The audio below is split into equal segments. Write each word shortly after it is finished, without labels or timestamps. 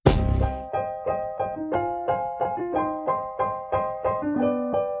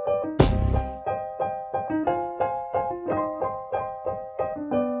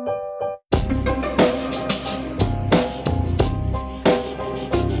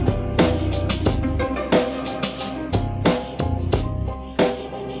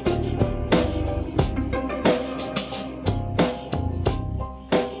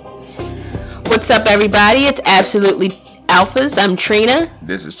up, everybody? It's Absolutely Alphas. I'm Trina.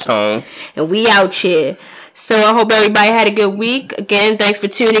 This is Tone. And we out here. So I hope everybody had a good week. Again, thanks for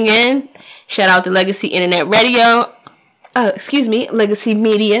tuning in. Shout out to Legacy Internet Radio. Legacy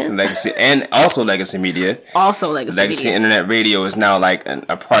Media. And also Legacy Media. Legacy Media. Internet Radio is now like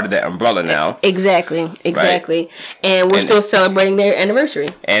a part of that umbrella now. Exactly. Right. And we're still celebrating their anniversary.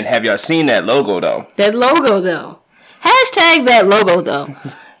 And have y'all seen that logo, though? Hashtag that logo, though.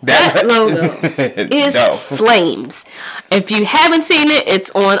 That logo is flames. If you haven't seen it,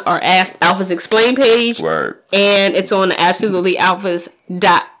 it's on our Alphas Explain page. Word. And it's on the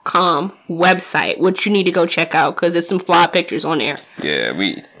absolutelyalphas.com website, which you need to go check out because there's some fly pictures on there.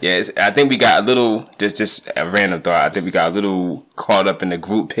 I think we got a little, just a random thought, I think we got a little caught up in the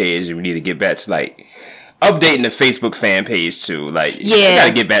group page and we need to get back to like updating the Facebook fan page too. Like, I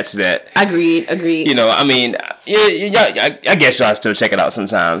gotta get back to that. Agreed. You know, I mean, I guess y'all still check it out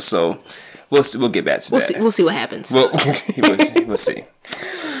sometimes. So we'll get back to that. We'll see what happens. We'll see.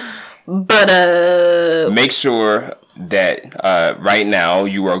 But make sure that right now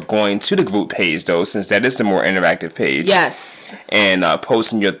you are going to the group page though, since that is the more interactive page. Yes. And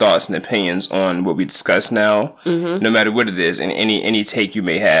posting your thoughts and opinions on what we discuss now, no matter what it is, and any take you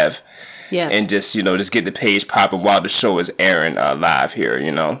may have. Yes. And just get the page popping while the show is airing live here,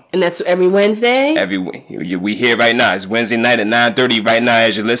 And that's every Wednesday? We here right now. It's Wednesday night at 9:30 right now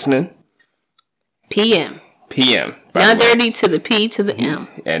as you're listening. PM. 9:30 to the P to the M.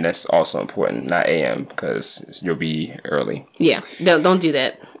 And that's also important, not AM, because you'll be early. Yeah, don't do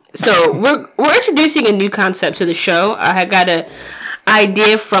that. So we're introducing a new concept to the show. I got an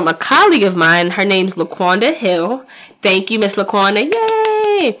idea from a colleague of mine. Her name's LaQuanda Hill. Thank you, Miss LaQuanda.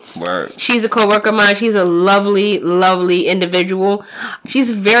 Yay! Word. She's a coworker of mine. She's a lovely, lovely individual.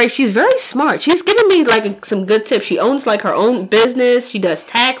 She's very smart. She's giving me like some good tips. She owns like her own business. She does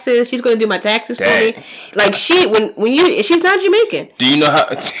taxes. She's going to do my taxes for me. Like she's not Jamaican. Do you know how?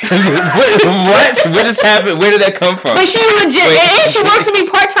 What? What just happened? Where did that come from? But she's legit, and she works with me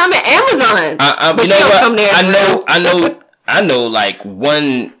part time at Amazon. But you know what? Come there I know like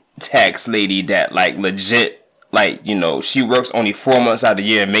one tax lady that like legit. Like, she works only 4 months out of the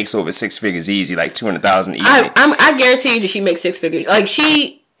year and makes over 6 figures easy, like $200,000 easy. I guarantee you that she makes 6 figures. Like,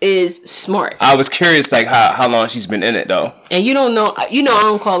 she is smart. I was curious, like, how long she's been in it, though. And I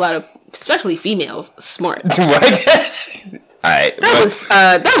don't call a lot of, especially females, smart. What? Alright. That was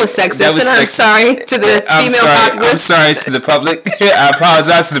sexist, I'm sorry to the female populace. I'm sorry to the public. I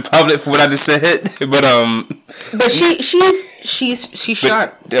apologize to the public for what I just said. But she's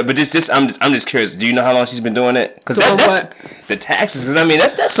sharp. But I'm just curious. Do you know how long she's been doing it? Because that's the taxes.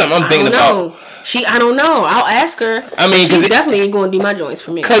 Because that's something I'm thinking about. I don't know. I'll ask her. I mean, she's definitely going to do my joints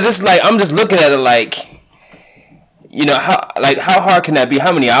for me. Because it's like I'm just looking at it like. How hard can that be?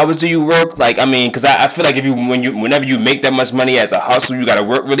 How many hours do you work? Like, I mean, because I feel like whenever you make that much money as a hustle, you got to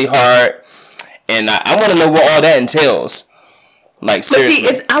work really hard, and I want to know what all that entails. Like, seriously.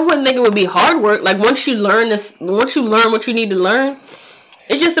 But see, I wouldn't think it would be hard work. Like, once you learn what you need to learn,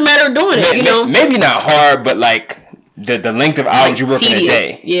 it's just a matter of doing it. Maybe not hard, but like the length of hours you work in a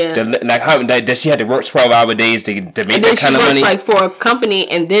day. Yeah. How does she have to work 12-hour days to make that kind of money? She works like for a company,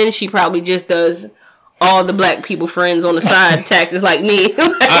 and then she probably just does all the black people friends on the side taxes like me.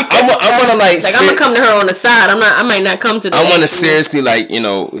 I want to like I'm gonna come to her on the side. I might not come to the I want to seriously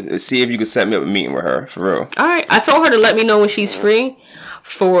see if you can set me up a meeting with her for real. All right, I told her to let me know when she's free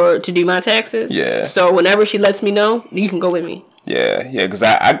to do my taxes. Yeah. So whenever she lets me know, you can go with me. Yeah, because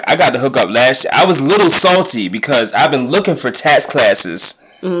I got the hook up last year. I was a little salty because I've been looking for tax classes,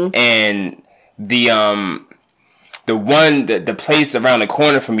 and the place around the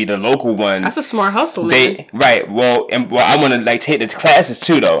corner from me, the local one. That's a smart hustle, man. Well, I want to like take the classes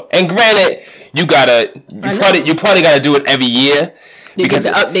too, though. And granted, you probably gotta do it every year because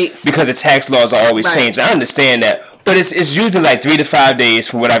the updates, because the tax laws are always changed. I understand that, but it's usually like 3 to 5 days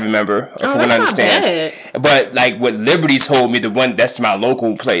from what I remember, from what I understand. But like what Liberty told me, the one that's my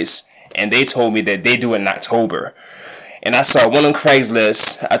local place, and they told me that they do it in October. And I saw one on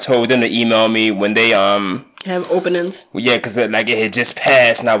Craigslist. I told them to email me when they have openings. Well, yeah, because like it had just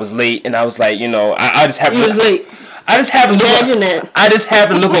passed and I was late, and I was like, I just happened. You was late. I just happened to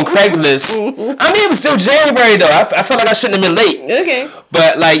look on Craigslist. I mean, it was still January though. I felt like I shouldn't have been late. Okay.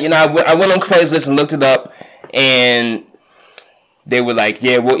 But like I went on Craigslist and looked it up, and they were like,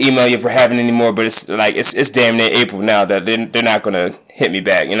 yeah, we'll email you if we're having any more, but it's damn near April now that they're not gonna hit me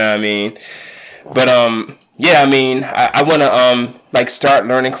back. You know what I mean? But yeah, I mean, I want to start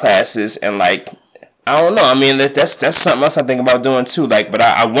learning classes, and like I don't know. I mean, that's something else I think about doing too. Like, but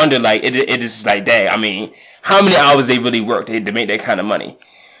I wonder, like, it is like, dang. I mean, how many hours they really work to make that kind of money?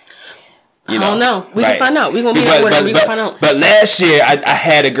 You know? I don't know. We can find out. We're going to meet up with her. We can find out. But last year, I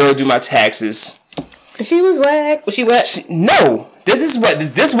had a girl do my taxes. She was whack. Was she whack? No. This is what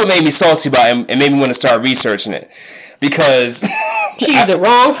made me salty about it and made me want to start researching it. Because she used the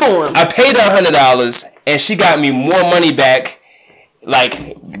wrong form. I paid her $100 and she got me more money back, like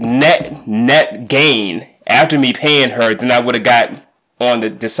net gain after me paying her than I would have got on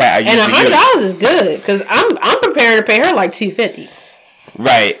the site I usually use. And $100 is good because I'm preparing to pay her like $250.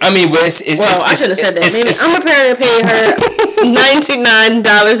 Right. I mean, but I should have said that. I'm preparing to pay her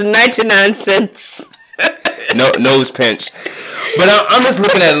 $99.99. No nose pinch. But I'm just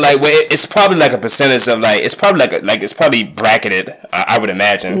looking at it like, well, it's probably like a percentage of like, it's probably it's probably bracketed. I would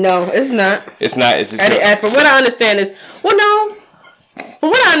imagine. No, it's not. It's not. It's just from what I understand is, well, no. From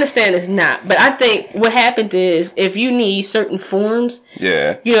what I understand is not. But I think what happened is if you need certain forms,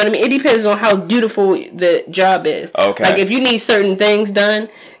 yeah, you know what I mean. It depends on how dutiful the job is. Okay. Like if you need certain things done,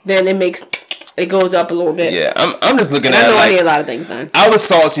 then it goes up a little bit. Yeah, I'm just looking at. I need a lot of things done. I was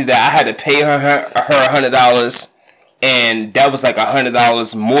salty that I had to pay her $100. And that was like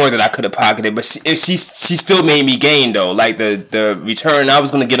 $100 more than I could have pocketed, but she still made me gain though. Like the return I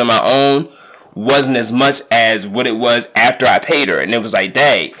was gonna get on my own wasn't as much as what it was after I paid her, and it was like,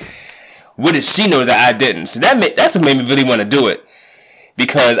 dang, what did she know that I didn't? So that's what made me really want to do it,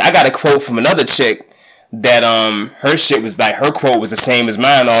 because I got a quote from another chick that her shit was like her quote was the same as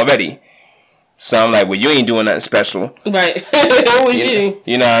mine already. So I'm like, well, you ain't doing nothing special, right? It was you.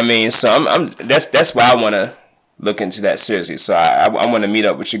 You know what I mean? So that's why I want to look into that seriously. So I want to meet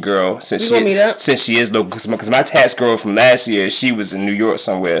up with your girl since she is local. Because my tax girl from last year, she was in New York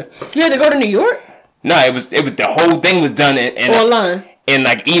somewhere. You had to go to New York? No, it was the whole thing was done in online in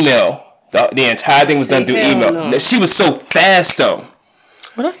like email. The entire thing was done through email. No. She was so fast though.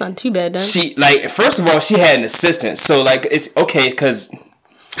 Well, that's not too bad then. She first of all she had an assistant, so like it's okay because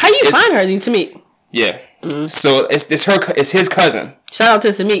how you find her to meet? Yeah. Mm-hmm. So it's his cousin. Shout out to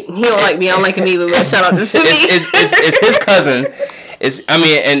Samik. He don't like me. I don't like him either. But shout out to Samik. It's his cousin.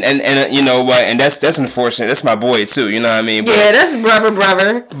 And you know what? And that's unfortunate. That's my boy too. You know what I mean? But, yeah, that's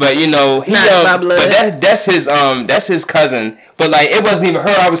brother. But you know that's his cousin. But like it wasn't even her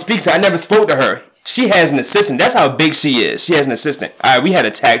I was speaking to. I never spoke to her. She has an assistant. That's how big she is. She has an assistant. All right, we had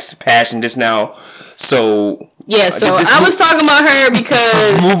a tax passion just now. So yeah, so I was talking about her because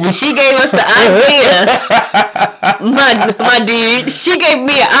she gave us the idea. my dude, she gave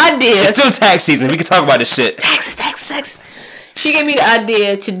me an idea. It's still tax season. We can talk about this shit. Tax. She gave me the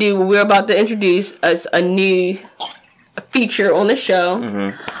idea to do what we're about to introduce as a new feature on the show.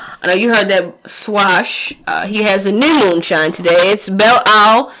 Mm-hmm. I know you heard that Swash. He has a new moonshine today. It's Belle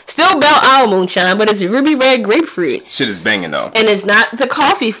Isle. Still Belle Isle moonshine, but it's a ruby red grapefruit. Shit is banging though. And it's not the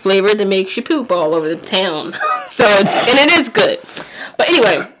coffee flavor that makes you poop all over the town. So it is good. But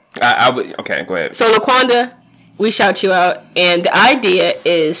anyway. Okay, go ahead. So Laquanda, we shout you out. And the idea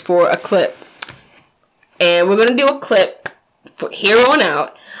is for a clip. And we're going to do a clip for here on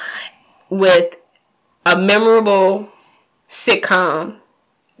out with a memorable sitcom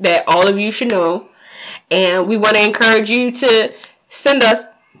that all of you should know, and we want to encourage you to send us.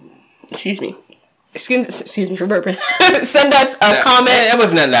 Excuse me for burping. Send us a comment. That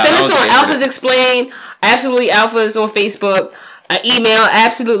wasn't that loud. Send us on Alphas Explain. Absolutely Alphas on Facebook. Email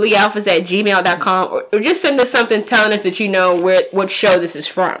absolutelyalphas@gmail.com, or just send us something telling us that you know what show this is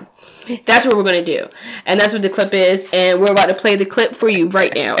from. That's what we're gonna do, and that's what the clip is. And we're about to play the clip for you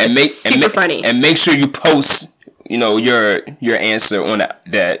right now. It's super funny. And make sure you post, you know, your answer on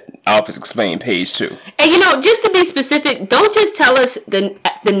that Alphas Explain page too. And you know, just to be specific, don't just tell us the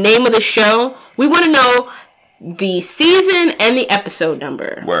name of the show. We want to know the season and the episode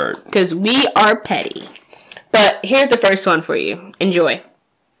number. Word. Because we are petty. But here's the first one for you. Enjoy.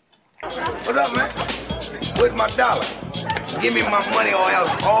 What up, man? Where's my dollar? Give me my money or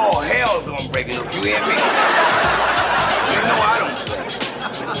else all hell's gonna break loose. You hear me? You know I don't play.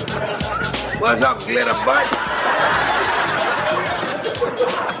 What's up, glitter butt?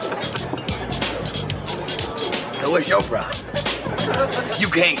 So what's your problem? You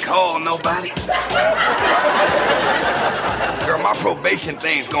can't call nobody? Girl, my probation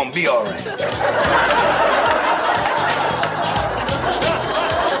thing's gonna be all right.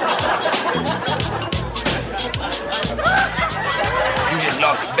 You just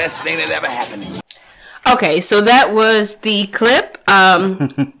lost the best thing that ever happened to you. Okay, so that was the clip.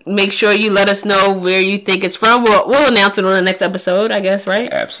 Make sure you let us know where you think it's from. We'll announce it on the next episode, I guess,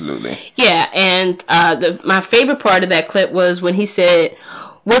 right? Absolutely. Yeah, and my favorite part of that clip was when he said,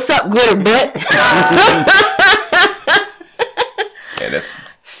 "What's up, glitter butt?" Yeah, that's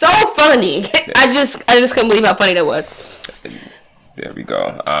so funny. I just couldn't believe how funny that was. There we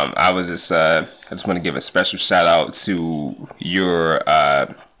go. I just want to give a special shout out to your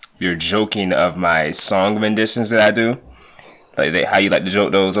joking of my song renditions that I do. Like how you like to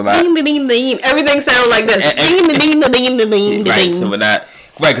joke those a lot. Ding, ding, ding. Everything sounds like this. Ding, ding, ding, ding, ding, right. So we're not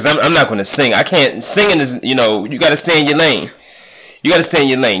right because I'm not going to sing. I can't. Singing is you got to stay in your lane. You got to stay in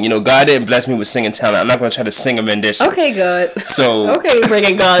your lane. God didn't bless me with singing talent. I'm not going to try to sing a rendition. Okay, God. So okay, we're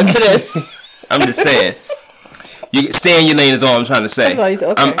bringing God to this. I'm just saying. You stay in your lane is all I'm trying to say. That's all you said.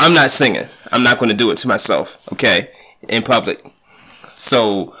 Okay. I'm not singing. I'm not going to do it to myself. Okay, in public.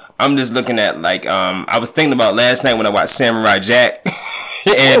 So I'm just looking at I was thinking about last night when I watched Samurai Jack,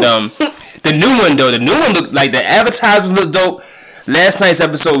 and the new one though. The new one looked like the advertisements looked dope. Last night's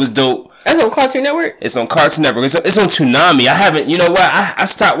episode was dope. That's on Cartoon Network? It's on Cartoon Network. It's on Toonami. I haven't, you know what? I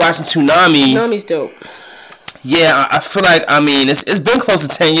stopped watching Toonami. Toonami's dope. Yeah, I feel like, it's been close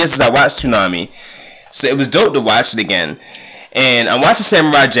to 10 years since I watched Toonami. So it was dope to watch it again. And I'm watching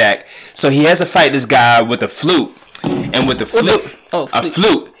Samurai Jack. So he has to fight this guy with a flute. And with the flute, a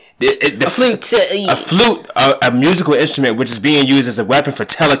flute. A flute, a musical instrument, which is being used as a weapon for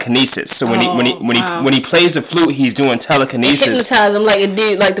telekinesis. So when he plays the flute, he's doing telekinesis. Hypnotize him like a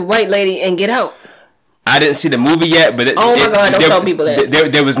dude, like the white lady, and get out. I didn't see the movie yet, but oh my God, don't tell people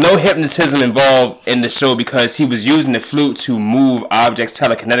that. There was no hypnotism involved in the show because he was using the flute to move objects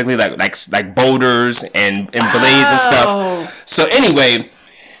telekinetically, like boulders and blades and stuff. So anyway.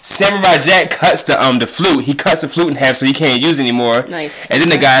 Samurai Jack cuts the flute. He cuts the flute in half so he can't use it anymore. Nice. And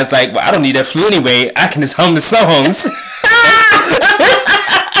then the guy's like, well, I don't need that flute anyway. I can just hum the songs.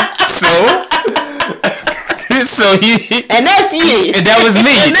 so he and that's you. And that was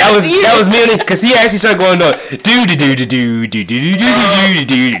me. That was me because he actually started going do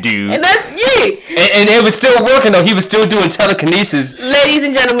do. And that's you. And it was still working though. He was still doing telekinesis. Ladies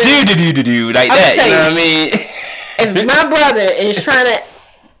and gentlemen, do like that. You know what I mean? If my brother is trying to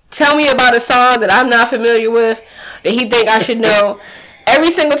tell me about a song that I'm not familiar with, that he think I should know, every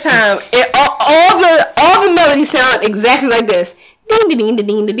single time, all the melodies sound exactly like this. Ding ding ding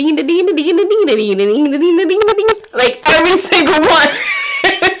ding ding ding ding ding ding ding ding ding ding, like every single one.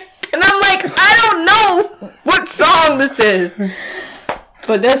 And I'm like, I don't know what song this is.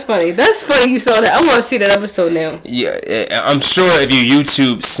 But that's funny. That's funny you saw that. I want to see that episode now. Yeah, I'm sure if you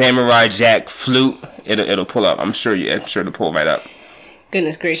YouTube Samurai Jack flute, it'll pull up. I'm sure it'll pull right up.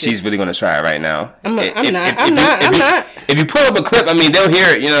 Goodness gracious. She's really going to try it right now. I'm not. If you pull up a clip, they'll hear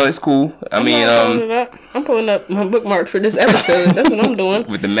it. It's cool. I'm pulling up my bookmarks for this episode. That's what I'm doing.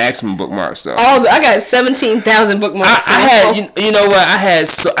 With the maximum bookmarks, though. I got 17,000 bookmarks. I had, you know what? I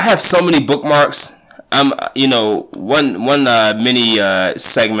have so many bookmarks. One mini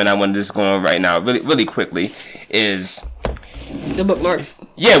segment I want to just go on right now, really quickly, is the bookmarks.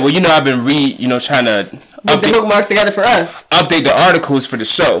 Yeah, well, I've been trying to put the bookmarks together for us. Update the articles for the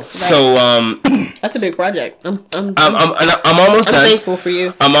show. Right. So that's a big project. I'm almost done. I'm thankful for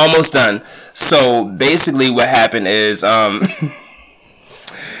you. I'm almost done. So basically, what happened is I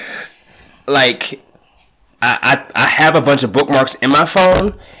have a bunch of bookmarks in my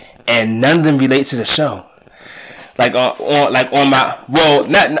phone, and none of them relate to the show.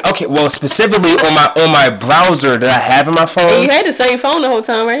 Specifically on my browser that I have in my phone. And you had the same phone the whole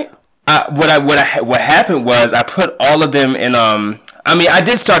time, right? What happened was I put all of them in. I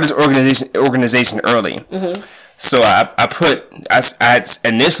did start this organization early, mm-hmm. So I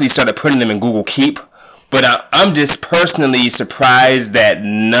initially started putting them in Google Keep, but I'm just personally surprised that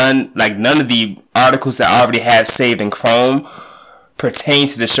none of the articles that I already have saved in Chrome pertain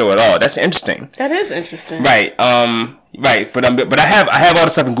to the show at all. That's interesting. That is interesting. Right. Right. But I have all the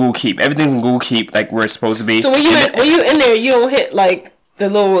stuff in Google Keep. Everything's in Google Keep, like where it's supposed to be. So when you in there, you don't hit the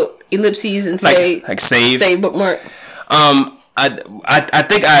little ellipses and say save bookmark. I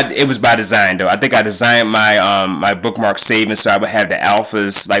think it was by design though. I think I designed my bookmark saving so I would have the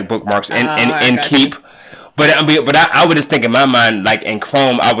alphas bookmarks in Keep. But I would just think in my mind, in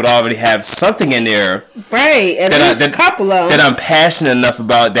Chrome, I would already have something in there, right? And there's a couple of them that I'm passionate enough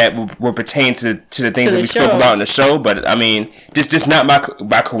about that will pertain to the things that we spoke about in the show. But just not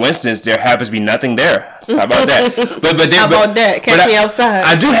by coincidence, there happens to be nothing there. How about that? How about that? Catch me outside.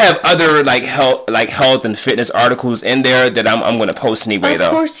 I do have other health and fitness articles in there that I'm going to post ananyway. Though.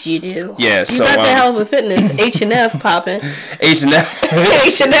 Of course you do. Yeah. You got the health and fitness H&F popping. H&F.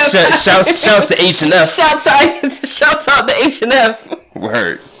 H&F. Shouts to H&F. Shouts out to H&F.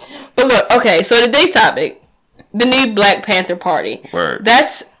 Word. But look, okay, so today's topic, the new Black Panther Party. Word.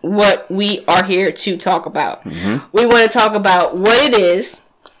 That's what we are here to talk about. Mm-hmm. We want to talk about what it is,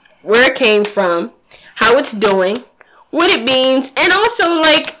 where it came from, how it's doing, what it means, and also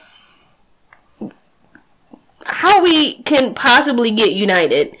we can possibly get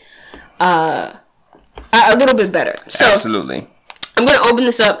united a little bit better. So absolutely. I'm going to open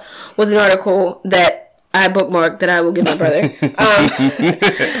this up with an article that I bookmarked that I will give my brother.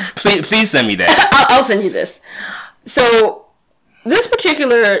 Please send me that. I'll send you this. So this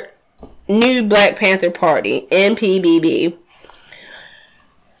particular new Black Panther Party, Nbpp,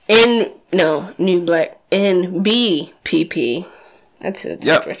 Nbpp. That's a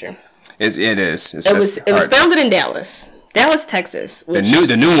Twitter. It is. It was founded in Dallas, Texas. The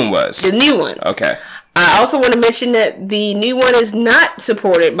new one was. The new one. Okay. I also want to mention that the new one is not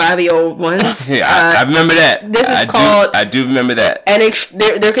supported by the old ones. Yeah, I remember that. This is called. I do remember that.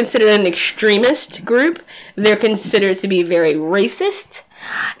 They're considered an extremist group. They're considered to be very racist.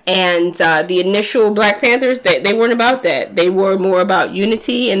 And the initial Black Panthers, they weren't about that. They were more about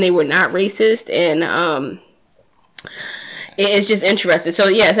unity, and they were not racist. And it's just interesting. So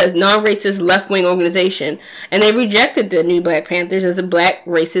yeah, it says non-racist left-wing organization, and they rejected the new Black Panthers as a black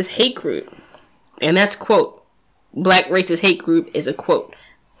racist hate group. And that's quote. Black racist hate group is a quote.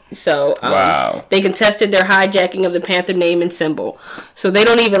 So wow. They contested their hijacking of the Panther name and symbol. So they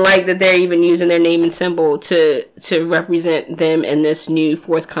don't even like that they're even using their name and symbol to represent them in this new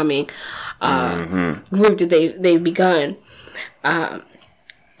forthcoming group that they've begun. The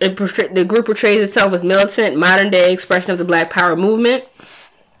group portrays itself as militant, modern day expression of the Black Power movement.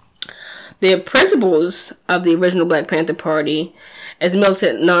 The principles of the original Black Panther Party as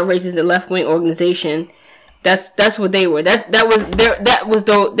militant, non-racist, and left-wing organization. That's what they were. That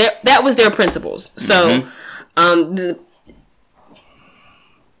was their principles. So,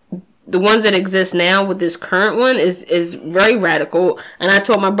 the ones that exist now with this current one is very radical. And I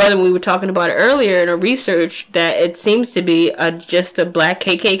told my brother when we were talking about it earlier in our research that it seems to be just a black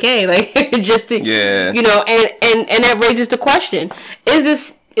KKK, like and that raises the question: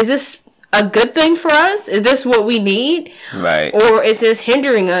 is this a good thing for us? Is this what we need? Right. Or is this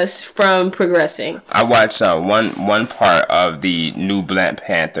hindering us from progressing? I watched one part of the new Black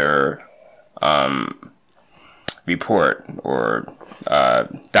Panther report or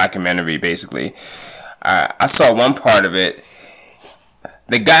documentary, basically. I saw one part of it.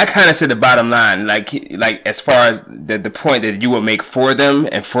 The guy kind of said the bottom line, like as far as the point that you would make for them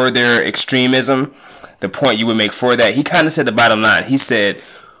and for their extremism, the point you would make for that, he kind of said the bottom line. He said,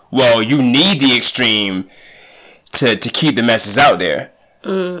 well, you need the extreme to keep the message out there.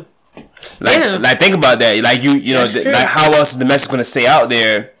 Like think about that. Like you know, like how else is the message going to stay out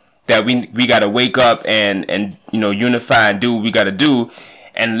there that we got to wake up and unify and do what we got to do,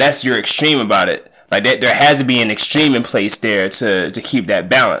 unless you're extreme about it. Like there has to be an extreme in place there to keep that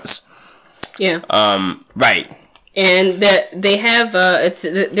balance. Yeah. Right. And that they have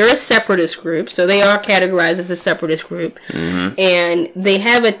they're a separatist group, so they are categorized as a separatist group, and they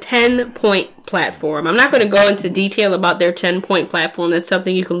have a 10-point platform. I'm not going to go into detail about their 10-point platform. That's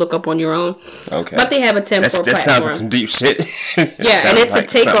something you can look up on your own. Okay. But they have a 10-point platform. That sounds like some deep shit. Yeah, and it's like a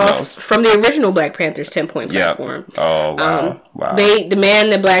takeoff from the original Black Panther's 10-point platform. Oh wow! Wow. They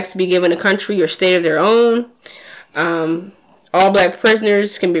demand that blacks be given a country or state of their own. All black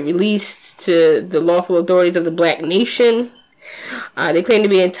prisoners can be released to the lawful authorities of the black nation. They claim to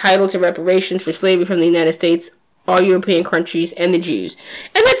be entitled to reparations for slavery from the United States, all European countries, and the Jews.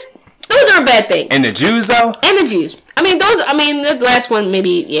 And those aren't bad things. And the Jews, though? And the Jews. The last one,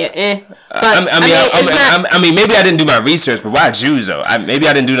 maybe, yeah, But, maybe I didn't do my research, but why Jews, though? Maybe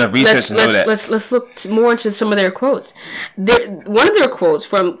I didn't do enough research to know that. Let's look more into some of their quotes. One of their quotes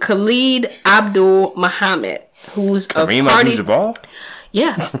from Khalid Abdul Muhammad, who's Kareem a party... Abdul-Jabbar?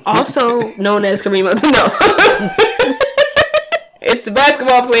 Yeah, also known as Kareem Abdul-Jabbar. It's the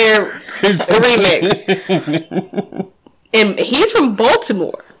basketball player remix. And he's from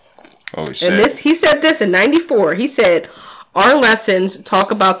Baltimore. Oh, shit. And he said this in 94. He said, our lessons talk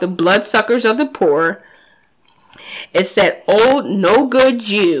about the bloodsuckers of the poor. It's that old no-good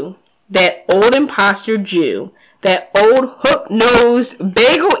Jew, that old imposter Jew, that old hook-nosed,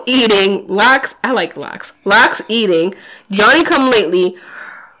 bagel-eating, locks eating, Johnny-come-lately,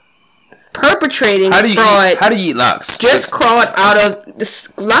 perpetrating fraud. How do you eat lox? Just crawled out of...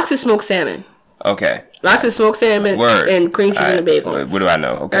 Lox is smoked salmon. Okay. Lox is smoked salmon and cream cheese and a bagel. What do I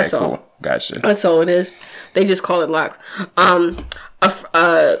know? Okay, that's cool. All. Gotcha. That's all it is. They just call it lox.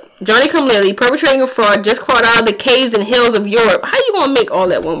 Johnny come lately perpetrating a fraud just crawled out of the caves and hills of Europe. How you gonna make all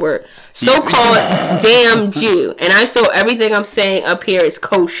that one word? So-called damn Jew. And I feel everything I'm saying up here is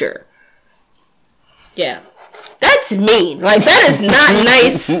kosher. Yeah. That's mean. Like, that is not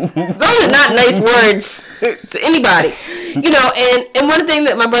nice. Those are not nice words to anybody. And one thing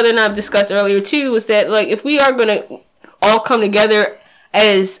that my brother and I have discussed earlier, too, was that, like, if we are going to all come together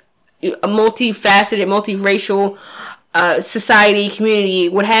as a multifaceted, multiracial society, community,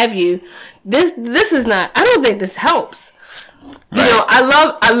 what have you. This is not. I don't think this helps. Right. You know, I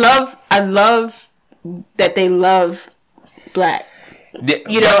love that they love black.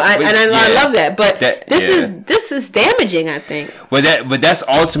 You know, I love that, but this is damaging, I think. But that's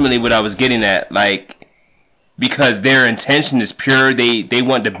ultimately what I was getting at, like, because their intention is pure. They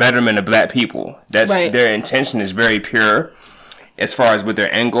want the betterment of black people. That's right. Their intention is very pure, as far as what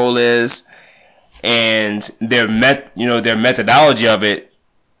their end goal is, and their methodology of it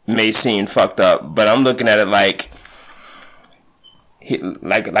may seem fucked up. But I'm looking at it like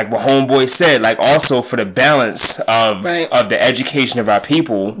what Homeboy said, like, also for the balance of the education of our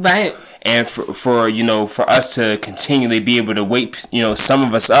people, right? And for us to continually be able to wake some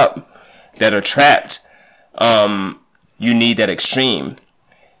of us up that are trapped. You need that extreme.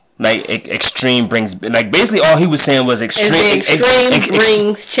 Like, extreme brings, like, basically all he was saying was extreme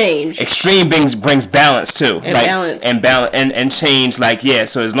brings change. Extreme brings balance too, and balance and change. Like, yeah.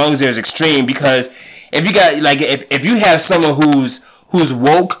 So as long as there's extreme, because if you got, like, if you have someone who's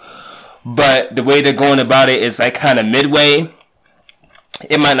woke, but the way they're going about it is like kind of midway,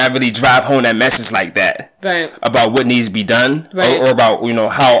 it might not really drive home that message like that, right? About what needs to be done, right? Or about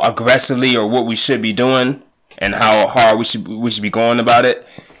how aggressively or what we should be doing and how hard we should be going about it.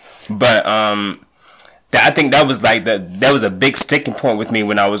 But I think that was like that was a big sticking point with me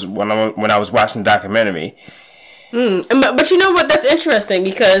when I was watching the documentary. But you know what? That's interesting,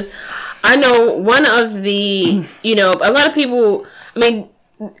 because I know one of the a lot of people. I mean,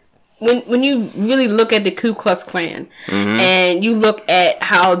 when you really look at the Ku Klux Klan, mm-hmm. and you look at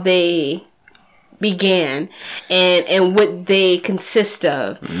how they began and what they consist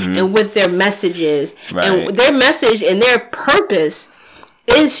of, mm-hmm. and what their message is, right. And their message and their purpose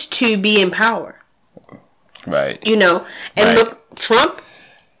is to be in power. Right. And right. Look, Trump,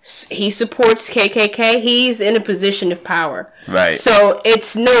 he supports KKK. He's in a position of power. Right. So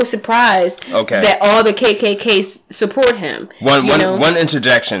it's no surprise that all the KKK support him. One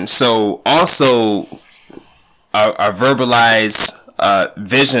interjection. So also, our verbalized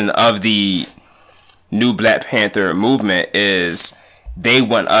vision of the new Black Panther movement is they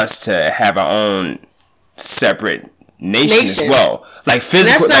want us to have our own separate nation as well, like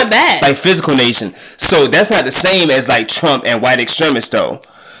physical. That's not bad. Like physical nation. So that's not the same as like Trump and white extremists, though.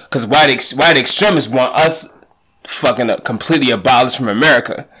 Because white extremists want us fucking completely abolished from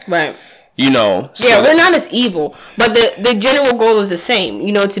America. Right. So we're not as evil, but the general goal is the same.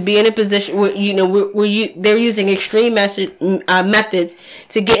 To be in a position where they're using extreme methods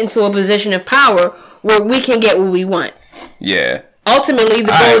to get into a position of power where we can get what we want. Yeah. Ultimately,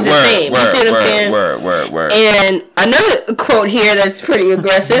 the goal is the same. You see what I'm saying? Word. And another quote here that's pretty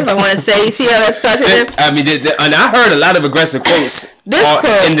aggressive, I want to say. You see how that starts with him? I mean, and I heard a lot of aggressive quotes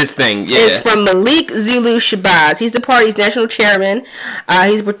in this thing. Yeah. It's from Malik Zulu Shabazz. He's the party's national chairman.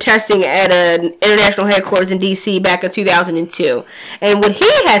 He's protesting at an international headquarters in D.C. back in 2002. And what he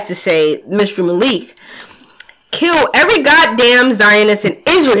has to say, Mr. Malik, kill every goddamn Zionist in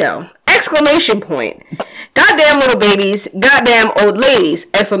Israel! Exclamation point. Goddamn little babies, goddamn old ladies!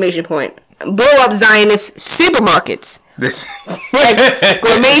 Exclamation point. Blow up Zionist supermarkets!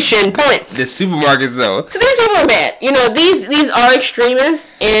 Exclamation point. The supermarkets, though. So there's all of that. These are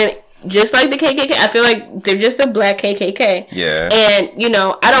extremists, and just like the KKK, I feel like they're just a black KKK. Yeah. And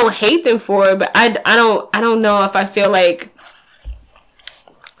I don't hate them for it, but I don't know if I feel like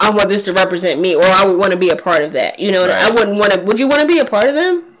I want this to represent me, or I would want to be a part of that. Right. I wouldn't want to. Would you want to be a part of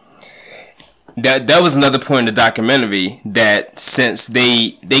them? That was another point in the documentary, that since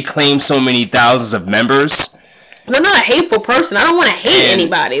they claim so many thousands of members, I'm not a hateful person. I don't want to hate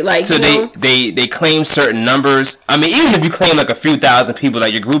anybody. Like, so they claim certain numbers. I mean, even if you claim like a few thousand people,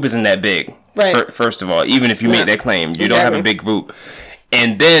 like, your group isn't that big. Right. First of all, even if you make that claim, you don't have a big group.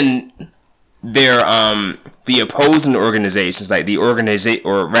 And then there the opposing organizations, like the organizations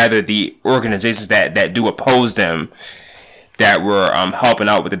that do oppose them, that were helping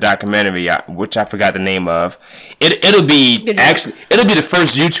out with the documentary, which I forgot the name of. It'll be the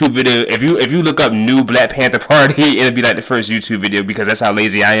first YouTube video. If you look up New Black Panther Party, it'll be like the first YouTube video, because that's how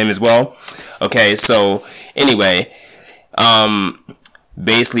lazy I am as well. Okay, so anyway,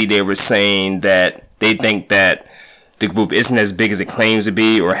 basically they were saying that they think that the group isn't as big as it claims to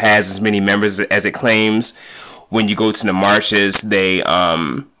be, or has as many members as it claims. When you go to the marches, there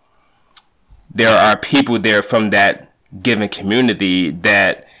are people there from that given community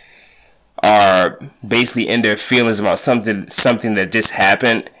that are basically in their feelings about something that just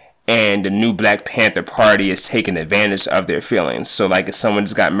happened, and the new Black Panther Party is taking advantage of their feelings. So, like, if someone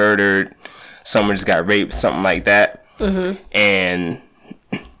just got murdered, someone just got raped, something like that, mm-hmm. and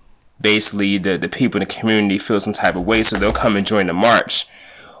basically the people in the community feel some type of way, so they'll come and join the march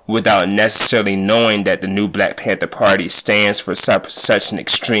without necessarily knowing that the new Black Panther Party stands for such an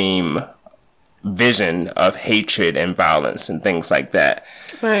extreme vision of hatred and violence and things like that.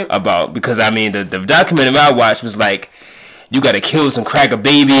 Right. Because I mean the documentary I watched was like, you gotta kill some cracker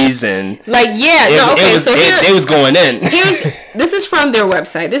babies and like they was going in. This is from their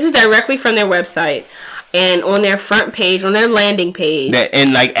website. This is directly from their website, and on their front page, on their landing page,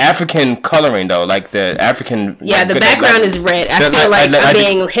 and like African coloring though, like the African. Yeah, the background is red. I feel like I'm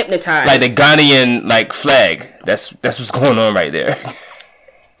being hypnotized. Like the Ghanaian like flag. That's what's going on right there.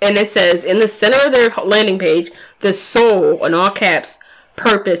 And it says in the center of their landing page, the sole, in all caps,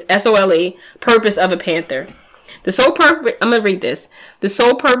 purpose, SOLE, purpose of a panther. The sole purpose, I'm going to read this. The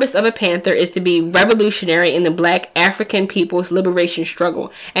sole purpose of a panther is to be revolutionary in the Black African people's liberation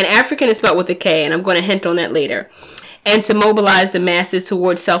struggle. And African is spelled with a K, and I'm going to hint on that later. And to mobilize the masses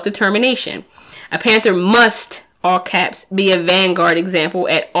towards self-determination. A panther must, all caps, be a vanguard example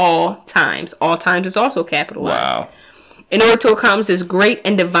at all times. All times is also capitalized. Wow. In order to accomplish this great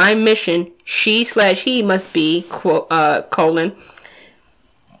and divine mission, she/he must be, colon,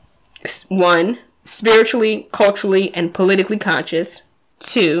 1, spiritually, culturally, and politically conscious.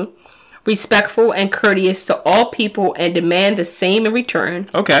 2, respectful and courteous to all people and demand the same in return.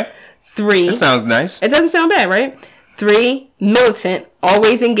 Okay. 3. That sounds nice. It doesn't sound bad, right? 3, militant,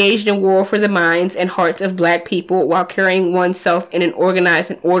 always engaged in war for the minds and hearts of Black people while carrying oneself in an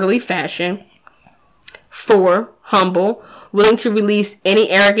organized and orderly fashion. 4, humble, willing to release any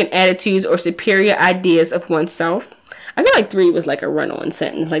arrogant attitudes or superior ideas of oneself. I feel like 3 was like a run-on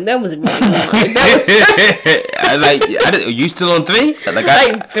sentence. Like, that was really long. You still on 3?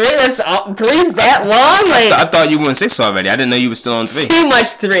 Like 3, that's all. 3's that long? Like, I thought you were on 6 already. I didn't know you were still on 3. Too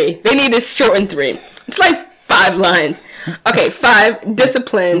much 3. They need to shorten 3. It's like 5 lines. Okay, 5,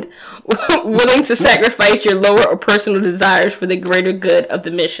 disciplined, willing to sacrifice your lower or personal desires for the greater good of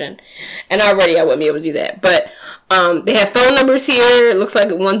the mission. And already I wouldn't be able to do that. But they have phone numbers here. It looks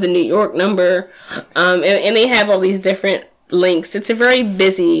like one's a New York number. And they have all these different links. It's a very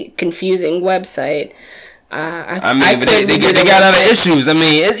busy, confusing website. I mean, they got other issues. I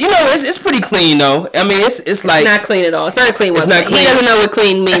mean, it's pretty clean though. I mean, it's like, it's not clean at all. It's not a clean website. Not clean. He doesn't know what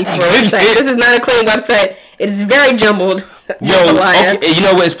clean means for a website. This is not a clean website. It is very jumbled. Okay, you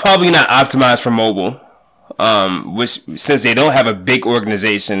know what? It's probably not optimized for mobile. Which, since they don't have a big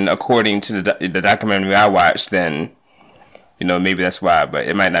organization, according to the documentary I watched, then maybe that's why. But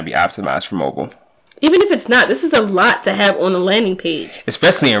it might not be optimized for mobile. Even if it's not, this is a lot to have on the landing page.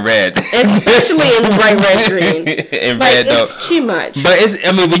 Especially in red. Especially in bright red green. In red, though. It's too much. But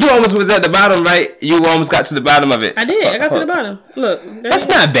but you almost was at the bottom, right? You almost got to the bottom of it. I did. I got to the bottom. Look. That's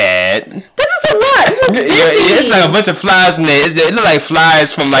not bad. This is a lot. This is busy. It's like a bunch of flyers in there. It look like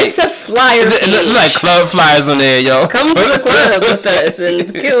flyers from like... It's a flyer page. It look like club flyers on there, yo. Come to the club with us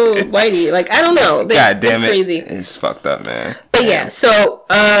and kill Whitey. Like, I don't know. God damn it. Crazy. It's fucked up, man. But yeah, so...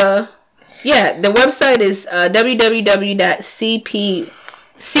 yeah, the website is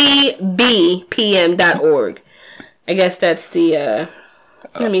www.cbpm.org. I guess that's the,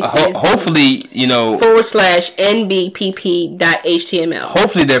 let me see. Hopefully, /NBPP.html.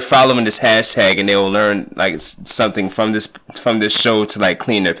 Hopefully they're following this hashtag and they will learn like something from this show to like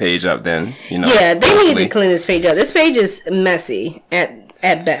clean their page up then, Yeah, they need to clean this page up. This page is messy at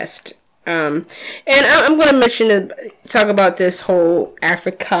best. And I'm going to talk about this whole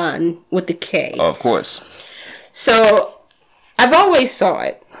Afrikaan with the K. Oh, of course. So, I've always saw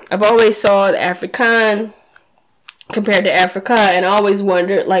it. I've always saw the Afrikaan compared to Africa, and I always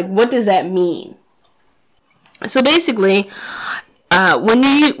wondered, like, what does that mean? So basically, when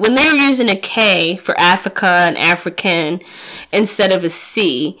they were using a K for Africa and African instead of a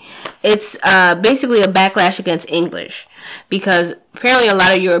C, it's basically a backlash against English. Because apparently a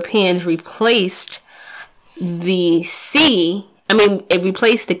lot of Europeans replaced the C, it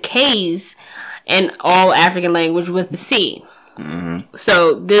replaced the K's in all African language with the C. Mm-hmm.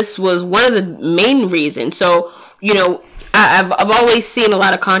 So this was one of the main reasons. So, I've always seen a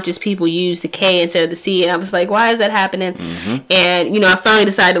lot of conscious people use the K instead of the C, and I was like, why is that happening? Mm-hmm. And, I finally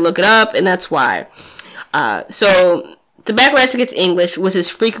decided to look it up, and that's why. So the backlash against English was as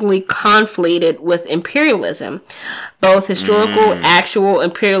frequently conflated with imperialism, both historical, actual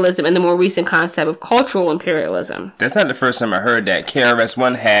imperialism, and the more recent concept of cultural imperialism. That's not the first time I heard that.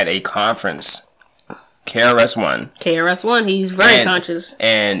 KRS-One had a conference. KRS-One, he's very conscious.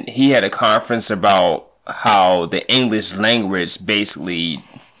 And he had a conference about how the English language basically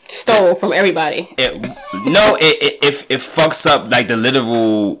stole from everybody. It fucks up like the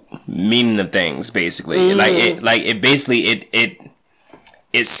literal meaning of things basically. Mm. It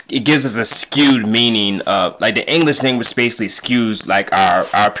it gives us a skewed meaning of, like, the English language basically skews like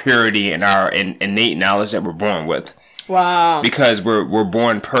our purity and our innate knowledge that we're born with. Wow. Because we're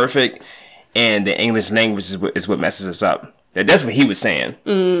born perfect, and the English language is what messes us up. That's what he was saying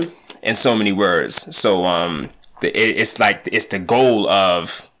in so many words. So it's like it's the goal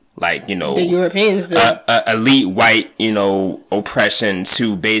of, like, you know, the Europeans, elite white, you know, oppression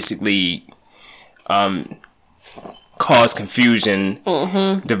to basically cause confusion,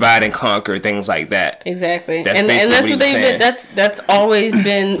 divide and conquer, things like that. Exactly. That's what they've been. That's always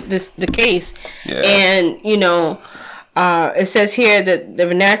been the case. Yeah. And, you know, it says here that the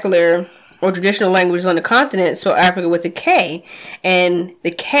vernacular or traditional languages on the continent spell Africa with a K, and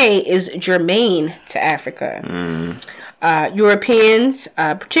the K is germane to Africa. Europeans,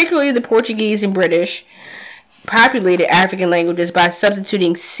 particularly the Portuguese and British, populated African languages by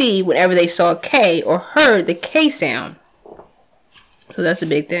substituting C whenever they saw K or heard the K sound. So that's a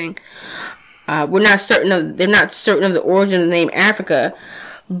big thing. They're not certain of the origin of the name Africa,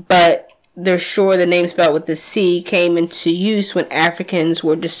 but they're sure the name spelled with the C came into use when Africans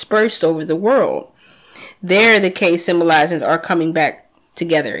were dispersed over the world. There, the K symbolizes are coming back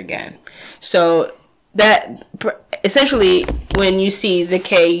together again. So that essentially, when you see the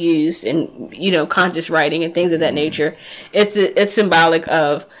K used in, you know, conscious writing and things of that nature, it's symbolic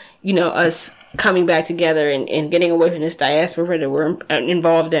of, you know, us coming back together and getting away from this diaspora that we're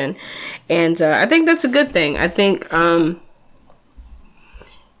involved in. And I think that's a good thing. I think,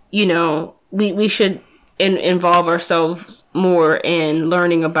 you know, we should involve ourselves more in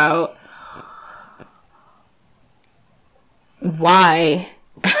learning about why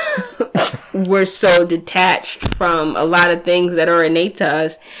we're so detached from a lot of things that are innate to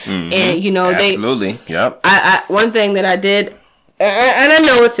us. And, you know, absolutely. Yep. I one thing that I did, and I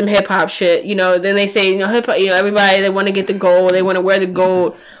know it's some hip hop shit, you know, then they say, you know, hip hop, you know, everybody, they want to get the gold, they want to wear the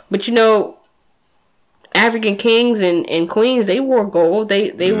gold, but, you know, African kings and queens, they wore gold.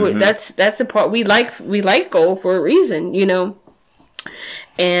 They were, that's a part, we like gold for a reason, you know.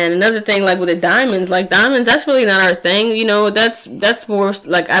 And another thing, like with the diamonds, that's really not our thing, you know. That's more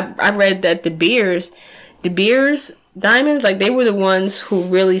like I've read that De Beers diamonds, like, they were the ones who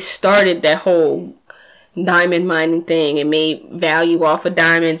really started that whole diamond mining thing and made value off of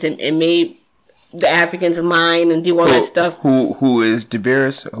diamonds and made the Africans mine and do all that stuff. Who is De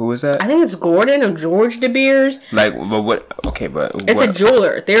Beers? Who is that? I think it's Gordon or George De Beers. Like, but what? Okay, but it's a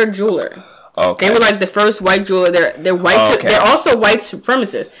jeweler. They're a jeweler. Okay. They were like the first white jeweler. They're white. Oh, okay. They're also white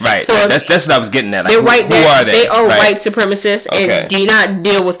supremacists. Right. So that's what I was getting at. Like, they're white. Who are they? They are white supremacists, and do not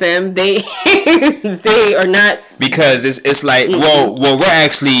deal with them. They they are not, because it's like well we're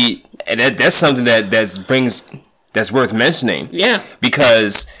actually, and that's something that's worth mentioning. Yeah.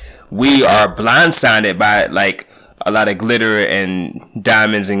 Because we are blindsided by, like, a lot of glitter and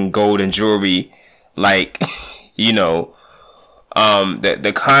diamonds and gold and jewelry, like, you know.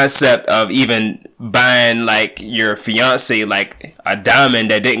 The concept of even buying, like, your fiance, like, a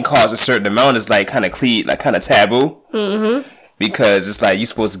diamond that didn't cost a certain amount is, like, kind of taboo. Because it's like you're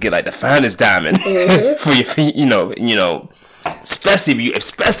supposed to get, like, the finest diamond for your, you know, especially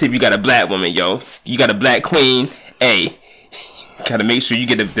if you got a black woman, yo, you got a black queen, hey. Gotta make sure you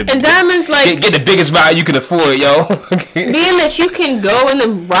get the and diamonds, like, get the biggest ride you can afford, yo. Being that you can go in the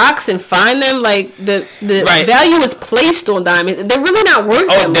rocks and find them, like, the value is placed on diamonds. They're really not worth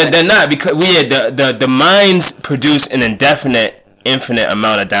that much. They're not, because the mines produce an infinite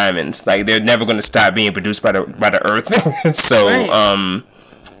amount of diamonds. Like, they're never going to stop being produced by the earth. So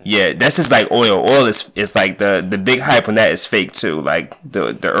yeah, that's just like oil. Oil is like the big hype on that is fake too. Like,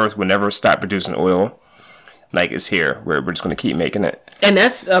 the earth will never stop producing oil. Like, it's here. We're just going to keep making it. And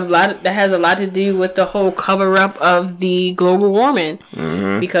that has a lot to do with the whole cover up of the global warming.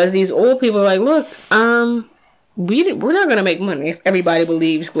 Because these old people are like, look, we're not going to make money if everybody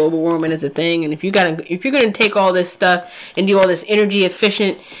believes global warming is a thing. And if you're going to take all this stuff and do all this energy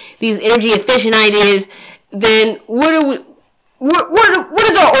efficient ideas, then what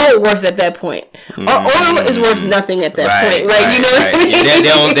is our oil worth at that point? Our oil is worth nothing at that point. Like, you know what I mean?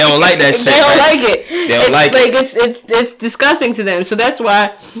 They don't like that shit. They don't like it. They don't like it. It's disgusting to them. So that's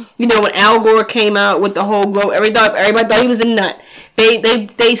why, you know, when Al Gore came out with the whole globe, everybody thought he was a nut.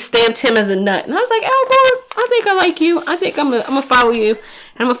 They stamped him as a nut. And I was like, Al Gore, I think I like you. I think I'm gonna follow you.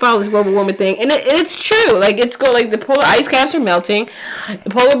 I'm gonna follow this global warming thing, and it's true. Like, like the polar ice caps are melting, the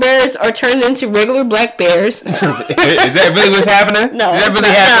polar bears are turned into regular black bears. Is that really what's happening? No, is that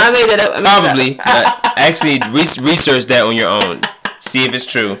really happening? No, I made it up. Probably. Actually, research that on your own. See if it's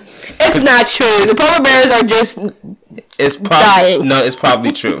true. It's not true. The polar bears are just It's probably no. It's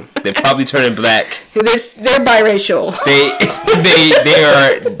probably true. They're probably turning black. They're biracial. They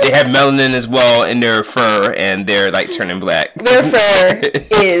have melanin as well in their fur, and they're like turning black. Their fur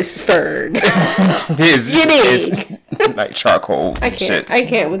is furred. Is like charcoal. I can't. Shit. I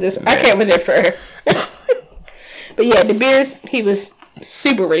can't with this. Yeah. I can't with their fur. But yeah, De Beers, he was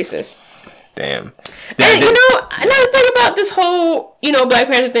super racist. Damn. And another thing about this whole, Black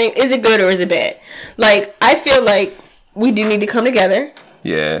Panther thing, is it good or is it bad? Like, I feel like we do need to come together.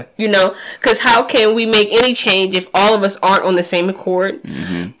 Yeah. Because how can we make any change if all of us aren't on the same accord?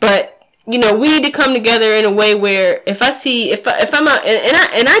 Mm-hmm. But, we need to come together in a way where if I'm out,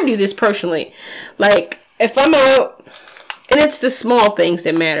 and I do this personally, like, if I'm out, and it's the small things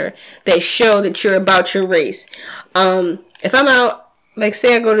that matter, that show that you're about your race. If I'm out, like,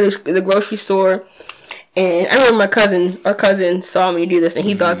 say I go to the grocery store, and I remember our cousin saw me do this, and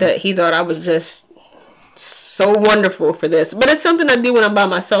he thought I was just so wonderful for this. But it's something I do when I'm by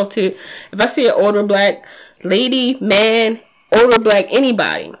myself too. If I see an older black lady, man, older black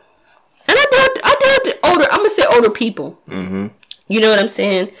anybody, and I'm gonna say older people. Mm-hmm. You know what I'm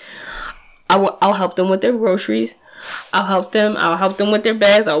saying? I'll help them with their groceries. I'll help them with their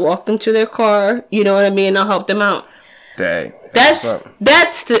bags. I'll walk them to their car. You know what I mean? I'll help them out. Dang. That's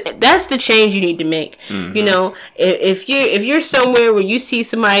the change you need to make. Mm-hmm. If you're somewhere where you see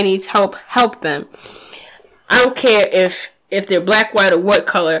somebody needs help them. I don't care if they're black, white, or what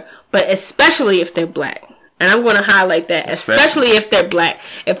color, but especially if they're black. And I'm going to highlight that, especially if they're black.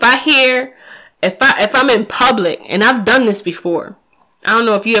 If I'm in public, and I've done this before. I don't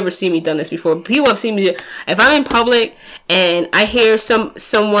know if you ever see me done this before. But people have seen me do. If I'm in public and I hear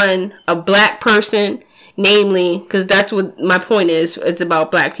someone, a black person, namely, because that's what my point is. It's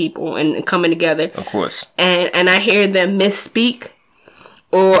about black people and coming together. Of course. And I hear them misspeak,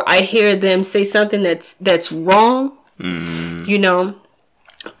 or I hear them say something that's wrong. Mm-hmm.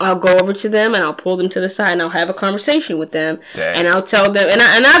 I'll go over to them and I'll pull them to the side and I'll have a conversation with them. Dang. And I'll tell them, and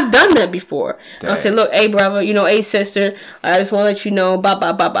I've done that before. I'll say, look, hey brother, hey sister, I just want to let you know, bop,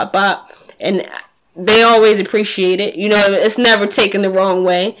 bop, bop, bop, bop. And they always appreciate it. It's never taken the wrong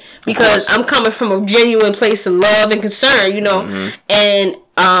way because I'm coming from a genuine place of love and concern, Mm-hmm. And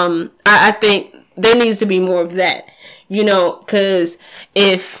I think there needs to be more of that, because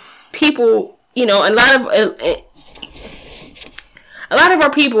if people, a lot of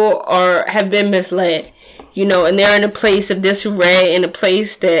our people have been misled, and they're in a place of disarray, in a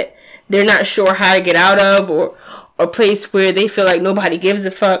place that they're not sure how to get out of, or a place where they feel like nobody gives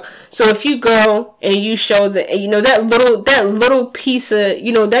a fuck. So if you go and you show that, that little piece of,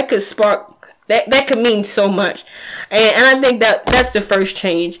 that could spark, that could mean so much. And I think that's the first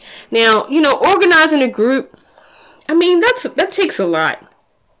change. Now, organizing a group, that takes a lot.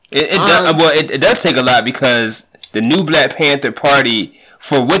 It does take a lot because the new Black Panther Party,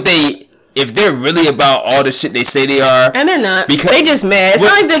 for what if they're really about all the shit they say they are, and they're not, because they just mad. It's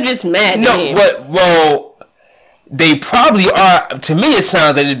not like they're just mad. No, they probably are. To me, it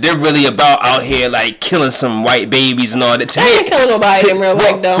sounds like they're really about out here like killing some white babies and all that. They ain't killing nobody in real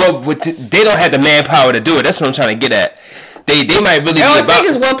life though. They don't have the manpower to do it. That's what I'm trying to get at. They might really. It only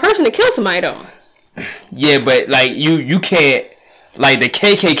takes one person to kill somebody though. Yeah, but like you can't. Like, the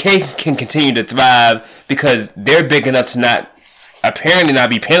KKK can continue to thrive because they're big enough to apparently not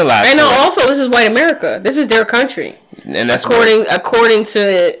be penalized. I know. Also, this is white America. This is their country, and that's according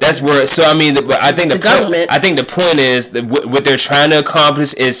to. That's where. So I mean, I think the government. I think the point is that what they're trying to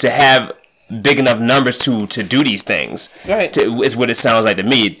accomplish is to have big enough numbers to do these things. Right. Is what it sounds like to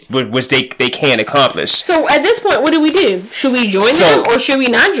me, which they can't accomplish. So at this point, what do we do? Should we join them or should we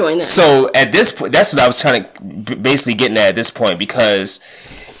not join them? So at this point, that's what I was trying to basically getting at this point, because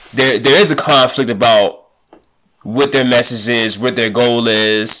there is a conflict about what their message is, what their goal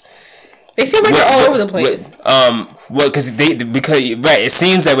is. They seem like they're all over the place. Because it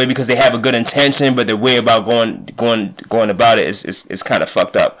seems that way because they have a good intention, but the way about going about it is kind of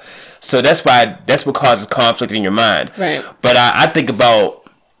fucked up. So that's what causes conflict in your mind. Right. But I think about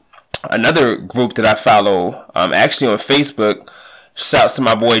another group that I follow, actually on Facebook. Shouts to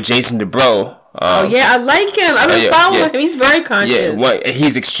my boy Jason DeBro. Oh yeah, I like him. I've been following him. He's very conscious. Yeah,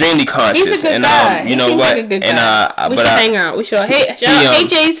 he's extremely conscious. He's a good guy. You know what? Like we should hang out. We should. Hey,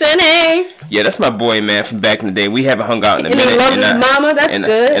 Jason. Hey. Yeah, that's my boy, man, from back in the day. We haven't hung out in a minute. He loves his mama. That's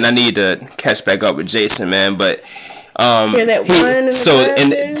good. And I need to catch back up with Jason, man. But so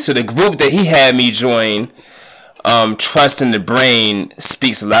the group that he had me join, Trust in the Brain,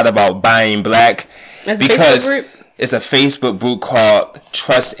 speaks a lot about buying black. That's because a Facebook group? It's a Facebook group called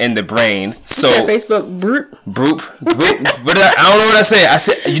Trust in the Brain. So Facebook group. But I don't know what I said. I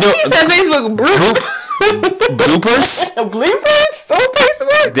said, He said Facebook group. bloopers. Bloopers? On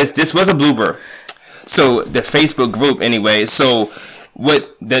Facebook? This was a blooper. So the Facebook group anyway. So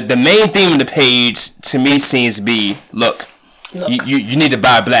what the main theme of the page to me seems to be, look. You need to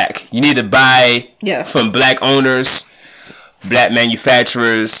buy black. You need to buy from black owners, black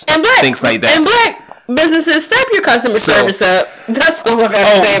manufacturers, and things like that. And black businesses, step your customer service up. That's all I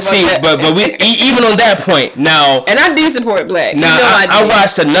gotta say about that. But we even on that point now. And I do support black. Now I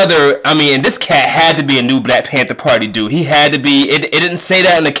watched another. I mean, this cat had to be a new Black Panther Party dude. He had to be. It didn't say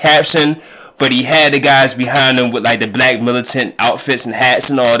that in the caption. But he had the guys behind him with like the black militant outfits and hats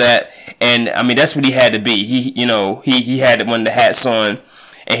and all that. And I mean, that's what he had to be. He had one of the hats on,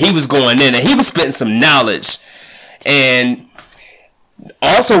 and he was going in and he was spitting some knowledge. And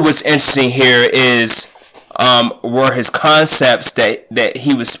also, what's interesting here is were his concepts that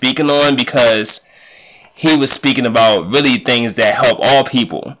he was speaking on, because he was speaking about really things that help all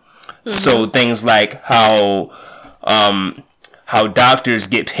people. Mm-hmm. So things like how doctors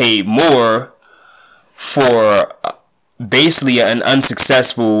get paid more for basically an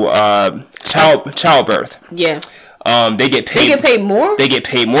unsuccessful childbirth. Yeah. They get paid. They get paid more. They get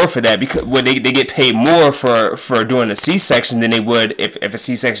paid more for that because they get paid more for doing a C-section than they would if a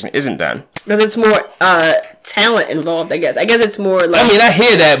C-section isn't done. Because it's more talent involved, I guess. I guess it's more like. I mean, I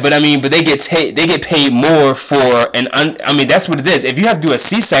hear that, but they get paid more for I mean, that's what it is. If you have to do a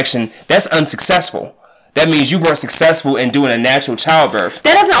C-section, that's unsuccessful. That means you weren't successful in doing a natural childbirth.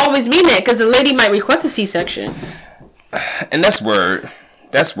 That doesn't always mean that, because the lady might request a C-section. And that's word.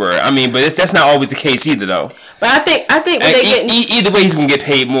 I mean, but that's not always the case either, though. But I think when they get either way, he's gonna get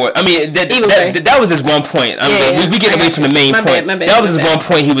paid more. I mean, that was his one point. I mean, we get away from the main point. That was his one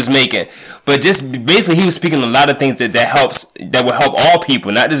point he was making. But just basically, he was speaking a lot of things that will help all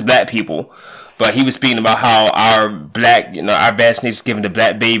people, not just black people. But he was speaking about how our vaccinations given to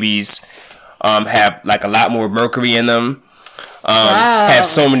black babies have like a lot more mercury in them. Have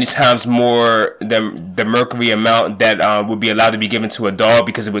so many times more the mercury amount that would be allowed to be given to a dog,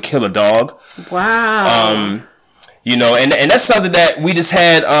 because it would kill a dog. Wow. And that's something that we just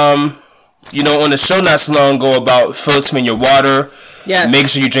had on the show not so long ago about filtering your water. Yes. Make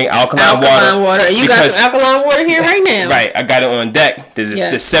sure you drink alkaline water. You got some alkaline water here right now. Right, I got it on deck. There's the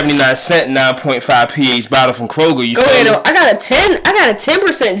 79-cent 9.5 pH bottle from Kroger. Go ahead. I got a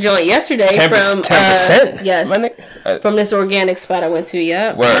 10% joint yesterday 10%. Yes. From this organic spot I went to.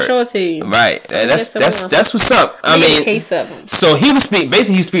 Yeah. I'll show it to you. Right. That's what's up. I mean, case of them. So he was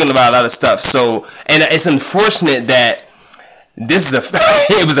speaking about a lot of stuff. So, and it's unfortunate that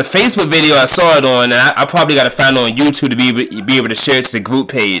it was a Facebook video I saw it on, and I probably got to find it on YouTube to be able to share it to the group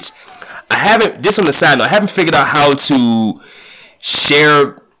page. Just on the side note, I haven't figured out how to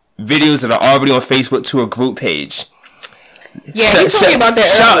share videos that are already on Facebook to a group page. Yeah, we talking about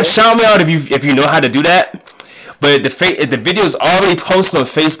that. Shout me out if you know how to do that. But if the video is already posted on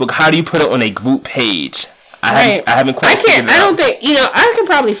Facebook, how do you put it on a group page? I haven't quite figured it out. I don't think, I can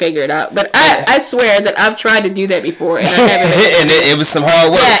probably figure it out, but I swear that I've tried to do that before, and I haven't. And it was some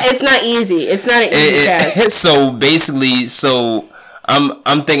hard work. Yeah, it's not easy. It's not an easy task. So basically,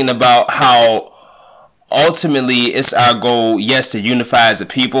 I'm thinking about how ultimately it's our goal, yes, to unify as a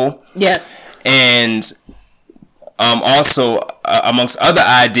people. Yes. And also, amongst other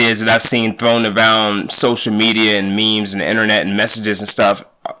ideas that I've seen thrown around social media and memes and the internet and messages and stuff,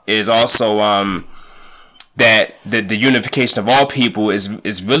 is also that the unification of all people is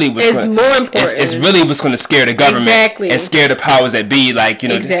really what's it's really what's going to scare the government and scare the powers that be. Like,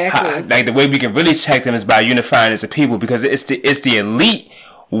 like the way we can really check them is by unifying as a people, because it's the elite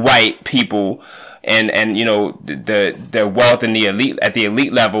white people and the wealth and the elite at the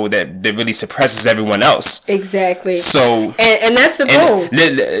elite level that really suppresses everyone else. Exactly. So and that's the goal.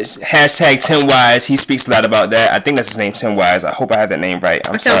 Hashtag Tim Wise, he speaks a lot about that. I think that's his name, Tim Wise. I hope I have that name right.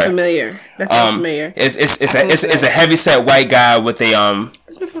 I'm sorry. Familiar. That sounds familiar. It's a heavyset white guy with a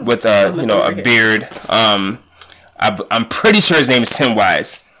beard. I'm pretty sure his name is Tim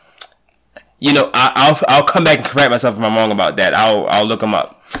Wise. I'll come back and correct myself if I'm wrong about that. I'll look him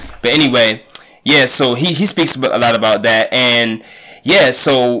up. But anyway, yeah, so he speaks a lot about that, and yeah,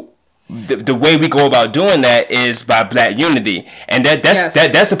 so the way we go about doing that is by black unity, and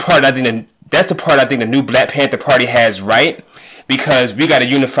that's the part I think the new Black Panther Party has right, because we got to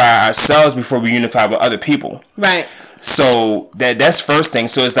unify ourselves before we unify with other people. Right. So that's first thing.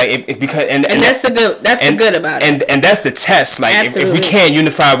 So it's like if because and that's the good about it. And that's the test. Like if we can't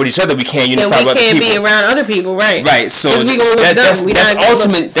unify with each other, we can't unify with other people. We can't be around other people, right? Right. So that's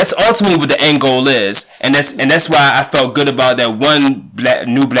ultimately what the end goal is, and that's why I felt good about that one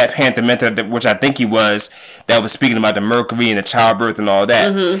new Black Panther mentor, which I think he was, that was speaking about the mercury and the childbirth and all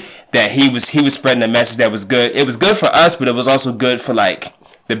that. Mm-hmm. That he was spreading a message that was good. It was good for us, but it was also good for like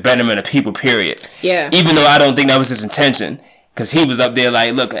the betterment of people, period. Yeah. Even though I don't think that was his intention. Because he was up there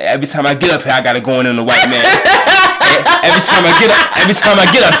like, look, every time I get up here, I got to go in on the white man. every time I get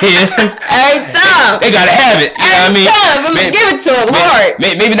up here. Every time. They got to have it. You know what I mean? I'm going to give it to him hard.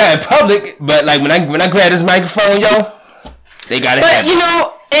 Maybe not in public, but like when I grab this microphone, yo, they got to have it. You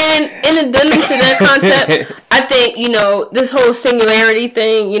know, and in addendum to that concept, I think, you know, this whole singularity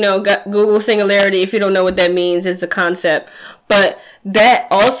thing, you know, Google singularity, if you don't know what that means, it's a concept. But that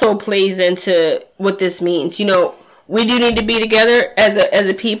also plays into what this means. You know, we do need to be together as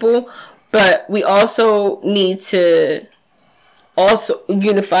a people, but we also need to also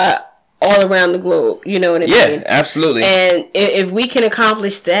unify all around the globe. You know what I mean? Yeah, absolutely. And if we can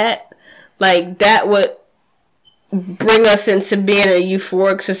accomplish that, like, that would bring us into being a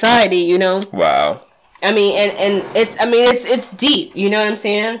euphoric society, you know? Wow. I mean, and it's deep, you know what I'm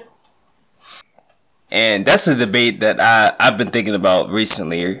saying? And that's a debate that I've been thinking about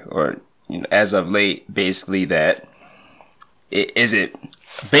recently, or you know, as of late, basically, that is it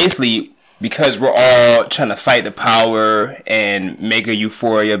basically because we're all trying to fight the power and make a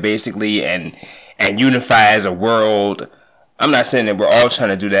euphoria, basically, and unify as a world. I'm not saying that we're all trying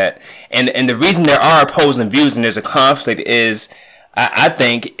to do that. And the reason there are opposing views and there's a conflict is, I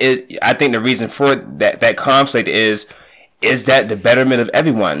think the reason for that conflict is that the betterment of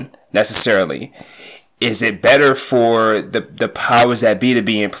everyone necessarily? Is it better for the powers that be to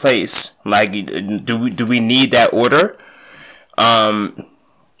be in place? Like, do we need that order?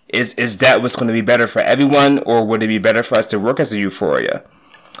 Is that what's going to be better for everyone, or would it be better for us to work as a euphoria?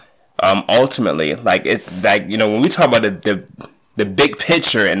 Ultimately, like, it's like, you know, when we talk about the big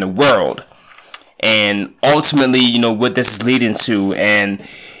picture in the world, and ultimately, you know, what this is leading to, and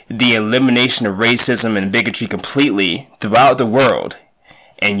the elimination of racism and bigotry completely throughout the world,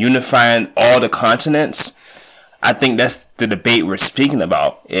 and unifying all the continents, I think that's the debate we're speaking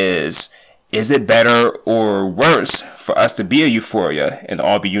about. Is it better or worse for us to be a euphoria and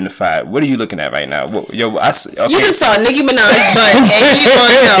all be unified? What are you looking at right now? Okay. You just saw Nicki Minaj butt, and you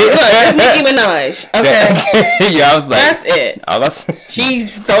want to know. Look, it's Nicki Minaj. Okay. Yeah, I was like, that's it.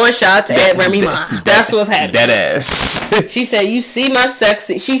 She's throwing shots at Remy Ma. That's what's happening. That ass. She said, "You see my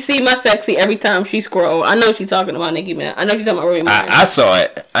sexy." She see my sexy every time she scroll. I know she's talking about Nicki Minaj. I know she's talking about Remy Ma. I saw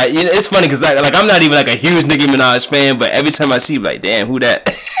it. You know, it's funny because like I'm not even like a huge Nicki Minaj fan, but every time I see, like, damn, who that?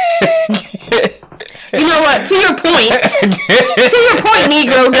 You know what? To your point,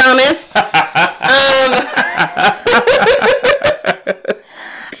 Negro dumbass.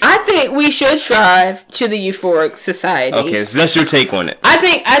 I think we should strive to the euphoric society. Okay, so that's your take on it. I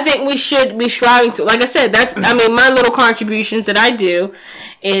think we should be striving to. Like I said, my little contributions that I do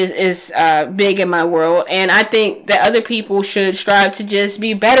is big in my world, and I think that other people should strive to just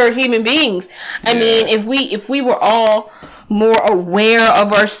be better human beings. I mean, if we were all more aware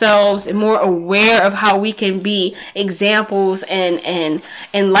of ourselves and more aware of how we can be examples and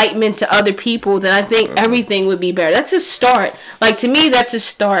enlightenment to other people, then I think everything would be better. That's a start. Like, to me, that's a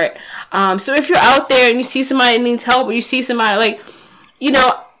start. So if you're out there and you see somebody that needs help, or you see somebody, like, you know,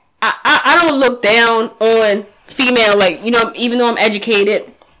 I don't look down on female, like, you know, even though I'm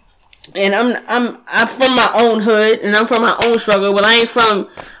educated and I'm from my own hood and I'm from my own struggle, but I ain't from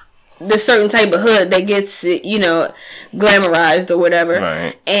this certain type of hood that gets, you know, glamorized or whatever.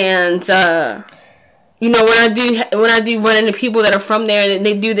 Right. And you know, when I do run into people that are from there and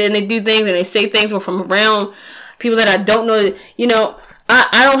they do things and they say things from around people that I don't know, you know,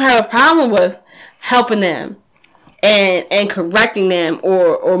 I don't have a problem with helping them and correcting them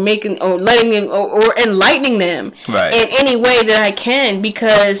or making or letting them or enlightening them in any way that I can,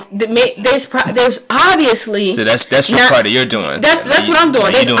 because there's obviously, so that's your part of your doing. That's what I'm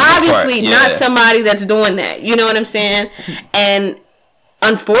doing. There's obviously not somebody that's doing that. You know what I'm saying? And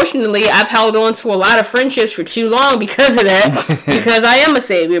unfortunately, I've held on to a lot of friendships for too long because of that. Because I am a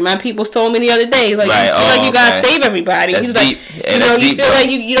savior. My people's told me the other day, like, you feel like you gotta save everybody. That's deep. You know, you feel like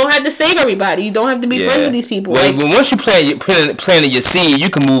you don't have to save everybody. You don't have to be friends with these people. Well, like, once you planting your seed,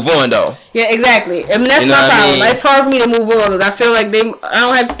 you can move on though. Yeah, exactly. I mean, that's my problem. Like, it's hard for me to move on because I feel like I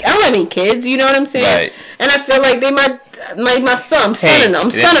don't have any kids. You know what I'm saying? Right. And I feel like they might. my son. I'm sunning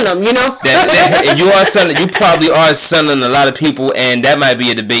them. You know. You probably are sunning a lot of people, and that might be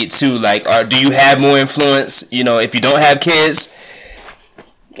a debate too. Like, do you have more influence? You know, if you don't have kids.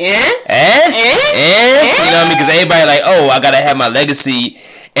 You know what I mean? Because everybody like, oh, I gotta have my legacy,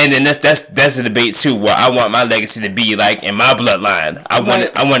 and then that's a debate too. Well, I want my legacy to be like in my bloodline. I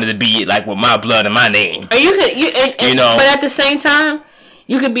wanted to be like with my blood and my name. Or you know, but at the same time,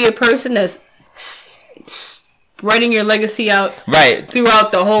 you could be a person that's spreading your legacy out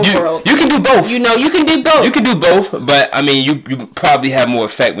throughout the whole world. You can do both. You know, you can do both. You can do both, but I mean, you probably have more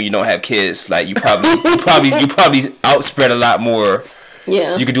effect when you don't have kids. Like you probably outspread a lot more.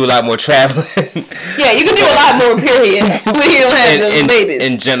 Yeah. You can do a lot more traveling. Yeah, you can do a lot more, period, when you don't have those babies.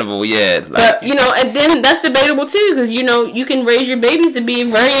 In general, yeah. Like, but, you know, and then that's debatable, too, because, you know, you can raise your babies to be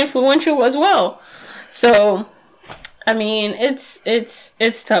very influential as well. So, I mean, it's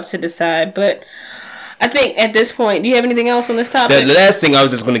tough to decide, but I think at this point, do you have anything else on this topic? The last thing I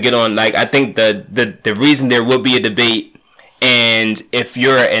was just going to get on, like, I think the reason there will be a debate, and if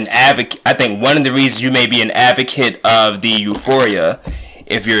you're an advocate, I think one of the reasons you may be an advocate of the euphoria,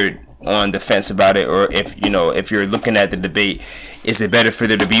 if you're on the fence about it, or if you're looking at the debate, is it better for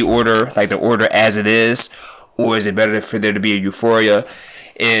there to be order, like the order as it is, or is it better for there to be a euphoria?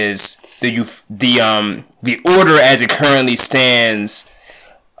 Is the order as it currently stands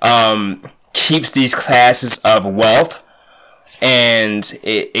keeps these classes of wealth, and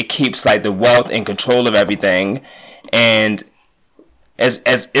it keeps like the wealth in control of everything, and as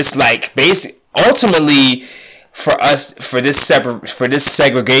it's like basic ultimately for this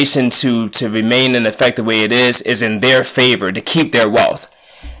segregation to remain in effect the way it is in their favor, to keep their wealth,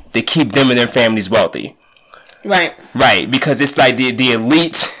 to keep them and their families wealthy. Right, because it's like the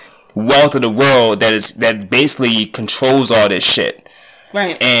elite wealth of the world that basically controls all this shit.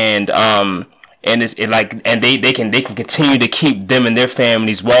 Right. And they can continue to keep them and their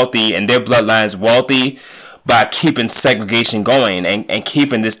families wealthy and their bloodlines wealthy by keeping segregation going and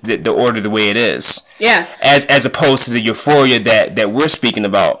keeping the order the way it is. Yeah. As opposed to the euphoria that we're speaking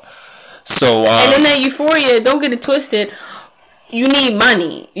about. So and in that euphoria, don't get it twisted, you need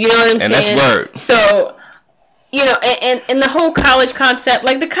money. You know what I'm saying? And that's word. So, you know, and the whole college concept,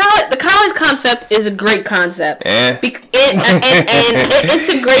 like the college concept is a great concept. And it's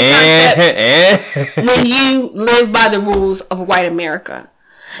a great concept when you live by the rules of white America.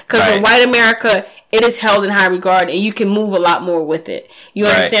 Because in white America, it is held in high regard, and you can move a lot more with it. You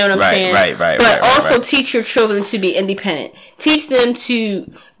understand what I'm saying? But also teach your children to be independent. Teach them to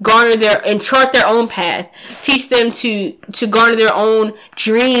garner and chart their own path. Teach them to garner their own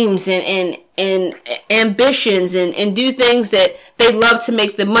dreams and ambitions and do things that they love to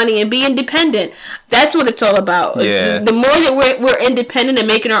make the money and be independent. That's what it's all about. Yeah. The more that we're independent and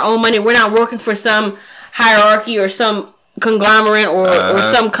making our own money, we're not working for some hierarchy or some conglomerate or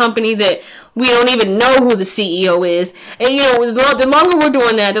some company that we don't even know who the CEO is. And you know, the longer we're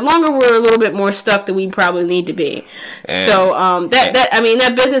doing that, the longer we're a little bit more stuck than we probably need to be. So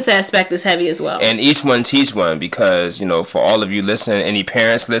that business aspect is heavy as well. And each one teach one, because you know, for all of you listening, any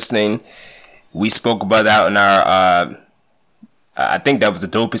parents listening, we spoke about that in our I think that was the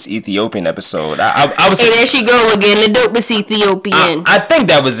dopest Ethiopian episode. I was. Hey, there she go again, the dopest Ethiopian. I think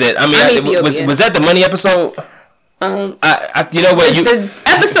that was it. I mean, was that the money episode? You know what? The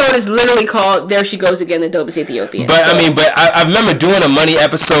episode is literally called "There She Goes Again, the Dopest Ethiopian." But so. I remember doing a money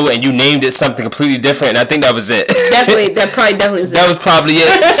episode and you named it something completely different. And I think that was it. Definitely was it. That was probably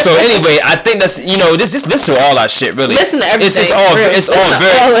it. So anyway, I think that's listen to all our shit really. Listen to everything.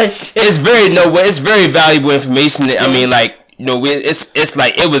 It's very valuable information. I mean, like. You know, it's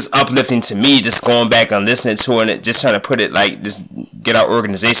like it was uplifting to me just going back and listening to it and just trying to put it like just get our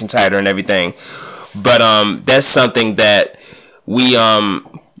organization tighter and everything. But that's something that we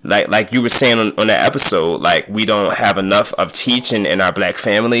like you were saying on that episode, like we don't have enough of teaching in our black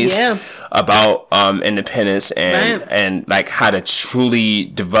families about independence and like how to truly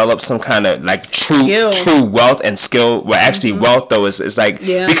develop some kind of like true wealth and skill. Well, actually, wealth though is like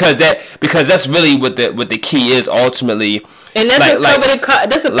because that's really what the key is ultimately. And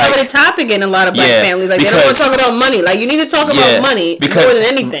that's a coveted topic in a lot of black families. Like, they don't want to talk about money. Like, you need to talk about money more than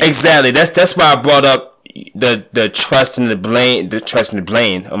anything. Exactly. That's why I brought up the trust in the brain.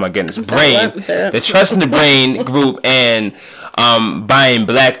 Oh my goodness, the trust in the brain group and buying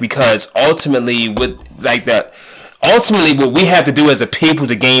black, because ultimately what we have to do as a people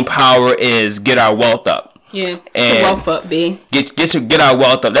to gain power is get our wealth up. Yeah, and wealth up, B. Get our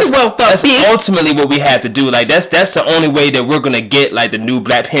wealth up. That's ultimately what we have to do. Like that's the only way that we're gonna get like the new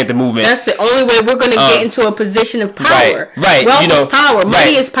Black Panther movement. That's the only way we're gonna get into a position of power. Right. Wealth is power.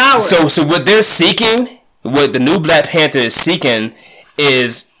 Money is power. So what they're seeking what the new Black Panther is seeking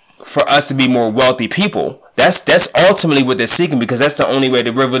is for us to be more wealthy people. That's ultimately what they're seeking, because that's the only way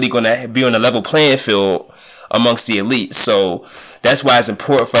that we're really going to be on a level playing field amongst the elite. So that's why it's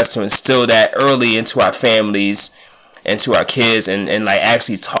important for us to instill that early into our families and to our kids, and like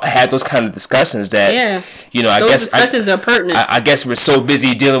actually have those kind of discussions that, you know, I guess discussions are pertinent. I guess we're so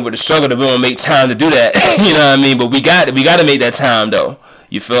busy dealing with the struggle that we don't make time to do that. You know what I mean? But we got to make that time though.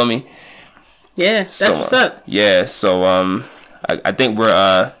 You feel me? Yeah, that's what's up. Yeah, so I think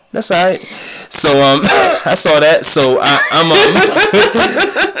we're that's alright. So I saw that. So I'm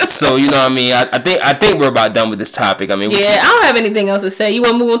so you know what I mean. I think we're about done with this topic. I mean, I don't have anything else to say. You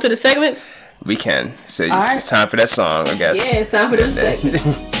want to move on to the segments? We can. So it's time for that song, I guess. Yeah, it's time for this segment.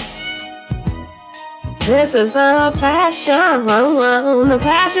 This is the passion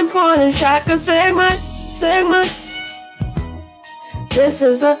point and tracker segment. This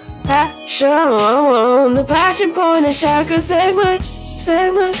is the passion point and tracker segment.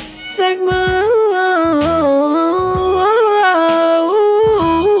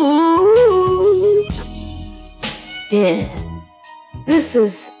 Yeah, this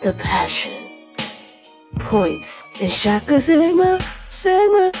is the passion points and Shaka segment.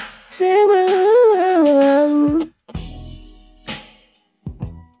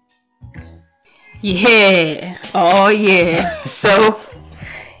 Yeah. Oh yeah. So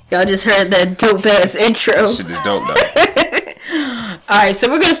y'all just heard that dope ass intro. Shit is dope though. Alright, so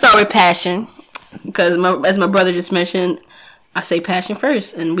we're gonna start with passion. Because as my brother just mentioned, I say passion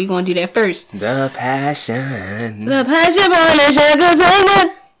first, and we're gonna do that first. The passion. The passion for the Shaka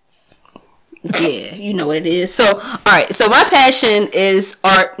segment. Yeah, you know what it is. So, alright, so my passion is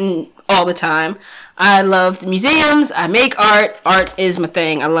art all the time. I love the museums. I make art. Art is my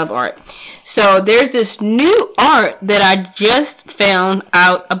thing. I love art. So there's this new art that I just found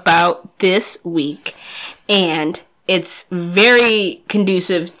out about this week, and it's very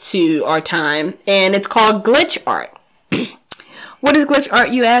conducive to our time, and it's called glitch art. What is glitch art,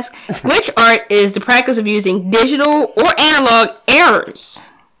 you ask? Glitch art is the practice of using digital or analog errors.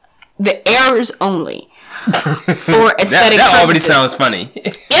 The errors only. For aesthetic that already purposes. sounds funny.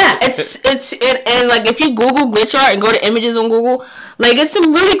 Yeah, and like if you Google glitch art and go to images on Google, like it's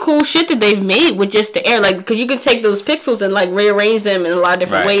some really cool shit that they've made with just the air, like because you can take those pixels and like rearrange them in a lot of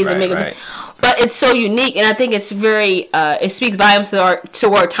different ways and make them. But it's so unique, and I think it's very it speaks volumes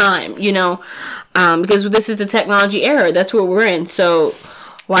to our time, you know, because this is the technology era. That's what we're in. So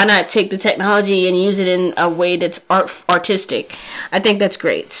why not take the technology and use it in a way that's artistic? I think that's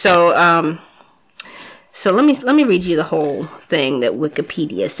great. So so let me read you the whole thing that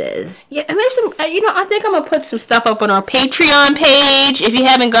Wikipedia says. Yeah, and there's some, I think I'm going to put some stuff up on our Patreon page. If you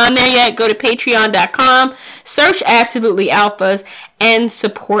haven't gone there yet, go to patreon.com, search Absolutely Alphas, and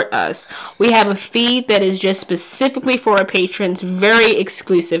support us. We have a feed that is just specifically for our patrons, very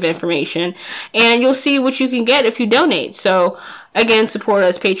exclusive information, and you'll see what you can get if you donate. So, again, support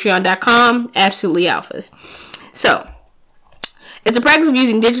us, patreon.com, Absolutely Alphas. So, it's a practice of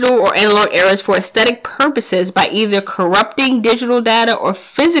using digital or analog errors for aesthetic purposes by either corrupting digital data or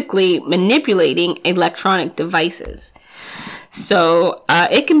physically manipulating electronic devices. So,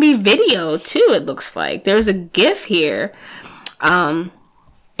 it can be video, too, it looks like. There's a GIF here. And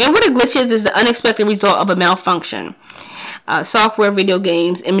what a glitch is the unexpected result of a malfunction. Software, video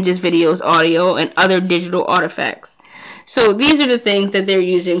games, images, videos, audio, and other digital artifacts. So, these are the things that they're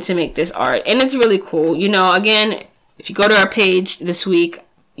using to make this art. And it's really cool. You know, again, if you go to our page this week,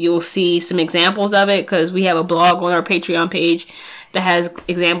 you'll see some examples of it because we have a blog on our Patreon page that has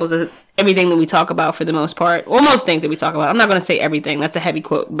examples of everything that we talk about for the most part, or most things that we talk about. I'm not going to say everything. That's a heavy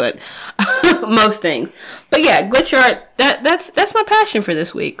quote, but most things. But yeah, glitch art, that's my passion for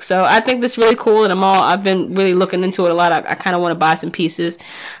this week. So I think that's really cool, and I've been really looking into it a lot. I kind of want to buy some pieces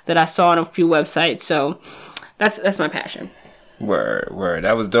that I saw on a few websites. So that's my passion. Word.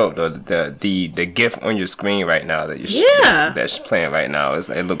 That was dope though. The GIF on your screen right now that's playing right now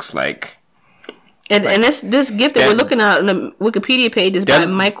it looks like. And this GIF that we're looking at on the Wikipedia page is by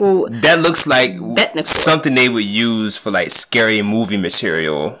Michael. That looks like something they would use for like scary movie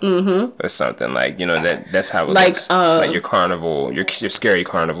material or something, like, you know, that's how it looks. Like your carnival, your scary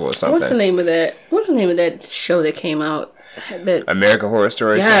carnival or something. What's the name of that show that came out? American Horror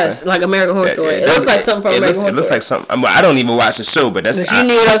Story. Yes, something? Like American Horror Story. It looks like something from American Horror Story. It looks like something. I don't even watch the show, but that's. You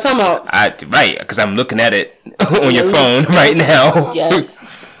knew what I was talking about. Right, because I'm looking at it on your phone right now. Yes.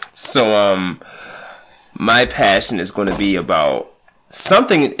 So my passion is going to be about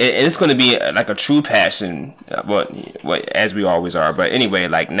something, and it's going to be like a true passion. What as we always are, but anyway,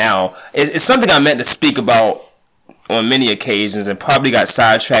 like now it's something I meant to speak about on many occasions and probably got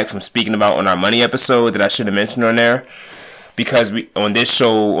sidetracked from speaking about on our money episode that I should have mentioned on there, because on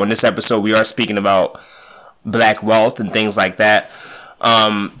this episode we are speaking about black wealth and things like that.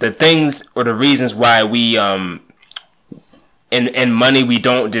 The things or the reasons why we in money we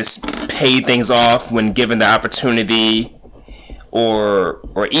don't just pay things off when given the opportunity,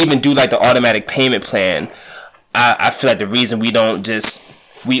 or even do like the automatic payment plan. I feel like the reason we don't just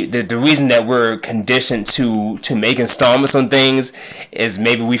the reason that we're conditioned to make installments on things is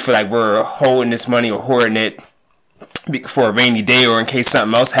maybe we feel like we're holding this money or hoarding it for a rainy day, or in case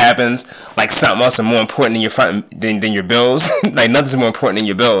something else happens, like something else is more important than your bills. Like nothing's more important than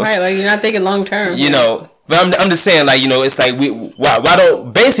your bills. Right, like you're not thinking long term. You know, but I'm just saying, like, you know, it's like why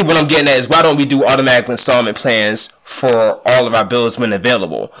don't, basically what I'm getting at is, why don't we do automatic installment plans for all of our bills when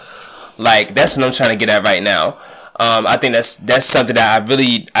available? Like, that's what I'm trying to get at right now. I think that's something that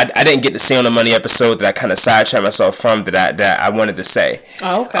I didn't get to say on the money episode, that I kind of sidetracked myself from, that I wanted to say.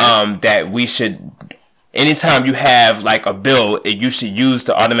 Oh, okay. That we should, anytime you have like a bill, you should use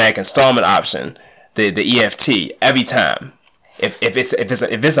the automatic installment option, the EFT, every time. If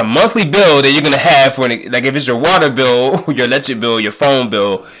it's a monthly bill that you're gonna have for, like, if it's your water bill, your electric bill, your phone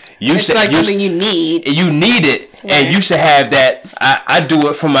bill, it's like something you need. You need it, right. And you should have that. I do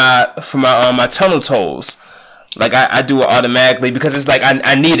it for my tunnel tolls. Like I do it automatically because it's like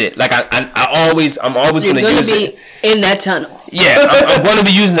I need it. Like I'm always going to use it in that tunnel. Yeah, I'm going to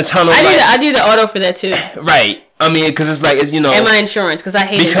be using the tunnel. I do the auto for that too. Right. I mean, because it's like, it's, you know, and my insurance, because I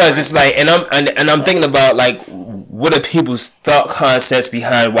hate because insurance. It's like, and I'm thinking about, like, what are people's thought concepts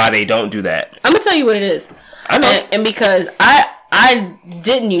behind why they don't do that. I'm gonna tell you what it is. I know, and because I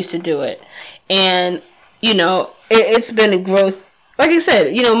didn't used to do it, and you know, it's been a growth. Like I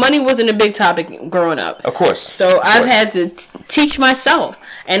said, you know, money wasn't a big topic growing up. Of course. So I've had to teach myself,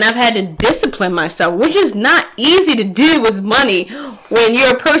 and I've had to discipline myself, which is not easy to do with money when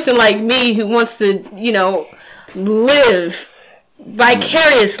you're a person like me who wants to, you know, live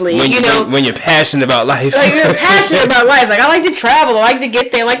vicariously. When you're passionate about life. Like, you're passionate about life. Like, I like to travel. I like to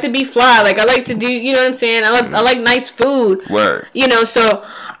get there. I like to be fly. Like, I like to do, you know what I'm saying? I like nice food. Word. You know, so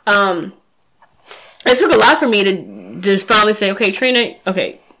it took a lot for me to just finally say, okay, Trina,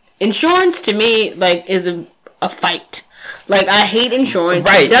 okay, insurance to me, like, is a fight. Like, I hate insurance.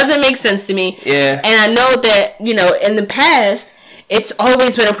 Right. It doesn't make sense to me. Yeah. And I know that, you know, in the past, it's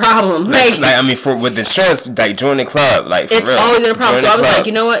always been a problem. Like I mean, with insurance, like, join the club. Like, for it's real. always been a problem. So I was like,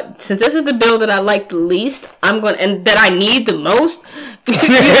 you know what? Since this is the bill that I like the least, and that I need the most, you know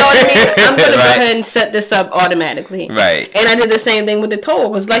what I mean? I'm going to go ahead and set this up automatically. Right. And I did the same thing with the toll.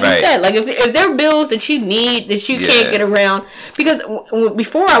 Because like you said, like, if there are bills that you need, that you can't get around, because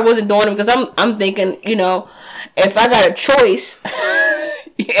before I wasn't doing it, because I'm thinking, you know, if I got a choice,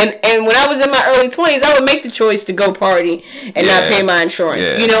 and when I was in my early 20s, I would make the choice to go party and not pay my insurance.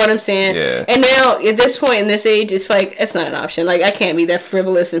 Yeah. You know what I'm saying? Yeah. And now, at this point in this age, it's like, it's not an option. Like, I can't be that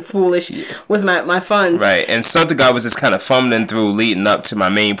frivolous and foolish with my funds. Right. And something I was just kind of fumbling through leading up to my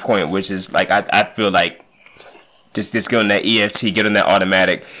main point, which is, like, I feel like just getting that EFT, getting that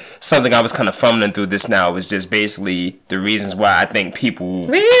automatic. Something I was kind of fumbling through this now was just basically the reasons why I think people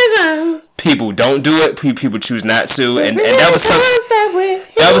don't do it. People choose not to, and that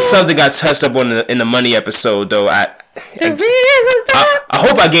was something I touched up on in the money episode. Though I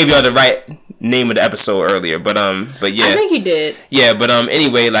hope I gave y'all the right name of the episode earlier, but yeah, I think you did. Yeah, but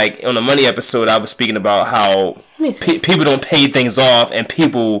anyway, like, on the money episode, I was speaking about how people don't pay things off, and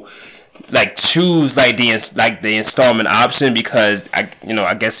people, like, choose like the installment option because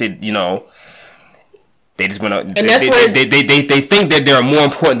I guess it, you know, they just want to, they think that there are more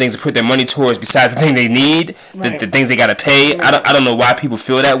important things to put their money towards besides the things they need, the things they gotta pay. Right. I don't know why people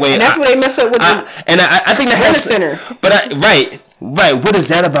feel that way. And that's where they mess up with I think that has center. But right. What is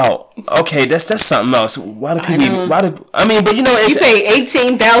that about? Okay, that's something else. Why do people? I mean, but you know, you pay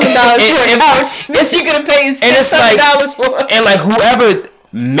 $18,000 for a couch that you could have paid $600 for, and like whoever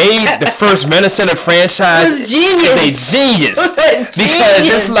made the first Minnesota franchise is a genius. Because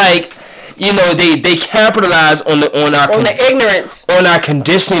it's like, you know, they capitalize on the ignorance, on our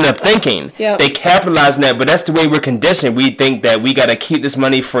conditioning of thinking. Yep. They capitalize on that, but that's the way we're conditioned. We think that we gotta keep this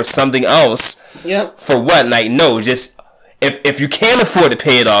money for something else. Yep. For what? Like, no, just if you can't afford to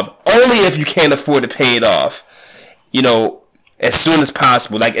pay it off, only if you can't afford to pay it off, you know, as soon as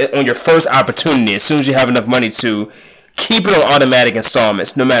possible. Like, on your first opportunity, as soon as you have enough money to keep it on automatic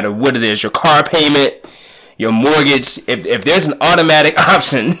installments, no matter what it is, your car payment, your mortgage. If there's an automatic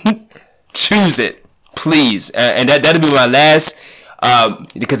option, choose it, please. And that'll be my last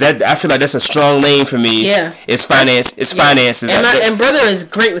Because I feel like that's a strong lane for me. Yeah, it's finance. It's finances. And brother is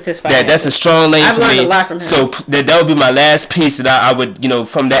great with his finances. That's a strong lane for me. I've learned a lot from him. So that would be my last piece that I would,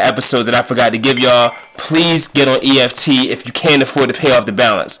 from that episode that I forgot to give y'all. Please get on EFT if you can't afford to pay off the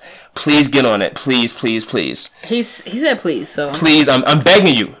balance. Please get on it. Please, please, please. He said please, so. Please, I'm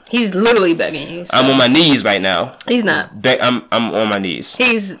begging you. He's literally begging you. So. I'm on my knees right now. He's not. I'm on my knees.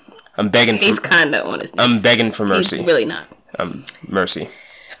 I'm begging for... He's kind of on his knees. I'm begging for mercy. He's really not. Mercy.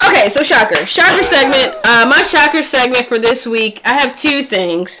 Okay, so shocker segment. My shocker segment for this week. I have two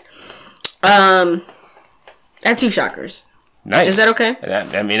things. I have two shockers. Nice. Is that okay?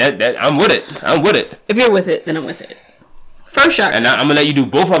 I mean, I'm with it. I'm with it. If you're with it, then I'm with it. First shocker. And I'm gonna let you do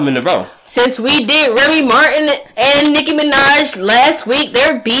both of them in a row. Since we did Remy Martin and Nicki Minaj last week,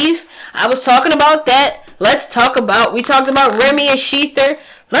 their beef, I was talking about that. We talked about Remy and Sheether.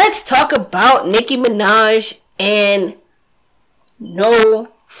 Let's talk about Nicki Minaj and No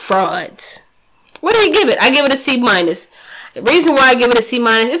Frauds. What do you give it? I give it a C-. The reason why I give it a C-,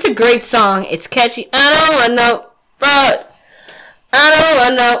 it's a great song. It's catchy. I don't want no frauds. I don't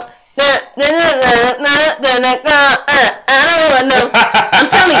want no. I'm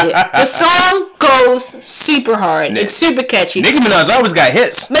telling you, the song goes super hard. It's super catchy. Nicki Minaj always got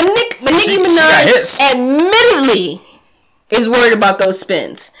hits. But Nicki Minaj admittedly is worried about those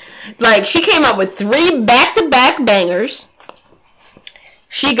spins. Like, she came out with 3 back-to-back bangers.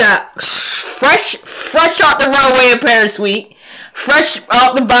 She got fresh off the runway in Paris Week. Fresh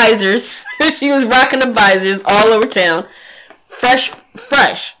off the visors. She was rocking the visors all over town. Fresh.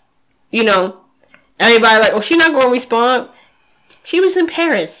 Everybody like, oh, she not going to respond. She was in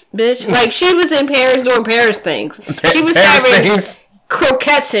Paris, bitch. Like, she was in Paris doing Paris things. She was having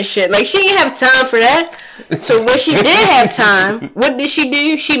croquettes and shit. Like, she didn't have time for that. So when she did have time, what did she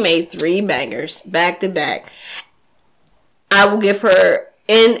do? She made 3 bangers back to back. I will give her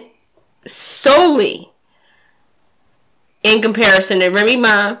solely in comparison to Remy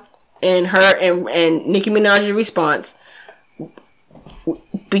Ma and her and Nicki Minaj's response.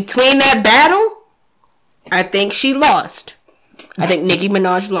 Between that battle, I think she lost. I think Nicki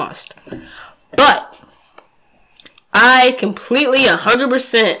Minaj lost. But I completely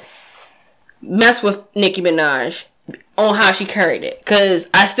 100% mess with Nicki Minaj on how she carried it. Because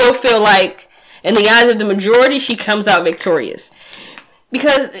I still feel like, in the eyes of the majority, she comes out victorious.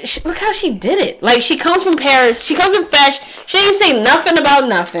 Because look how she did it. Like, she comes from Paris. She comes from fashion. She didn't say nothing about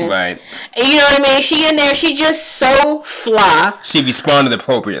nothing. Right. And you know what I mean? She in there. She just so fly. She responded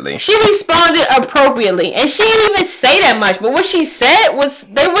appropriately. And she didn't even say that much. But what she said was,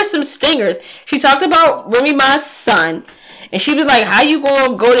 there were some stingers. She talked about Remy Ma's son. And she was like, how you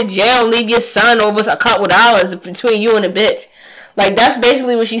gonna go to jail and leave your son over a couple dollars between you and a bitch? Like, that's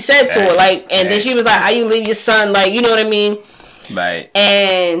basically what she said to her. Like, and then she was like, how you leave your son? Like, you know what I mean? Right.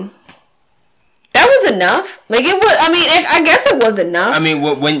 And that was enough. Like, it was. I mean, I guess it was enough. I mean,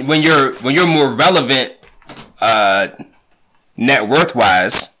 when you're more relevant, net worth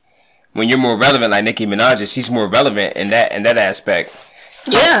wise, when you're more relevant like Nicki Minaj is, she's more relevant in that aspect.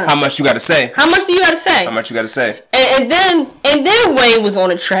 Yeah. How much you got to say? How much do you got to say? How much you got to say? And then Wayne was on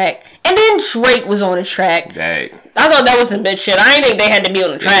the track, and then Drake was on the track. Dang. I thought that was some bitch shit. I didn't think they had to be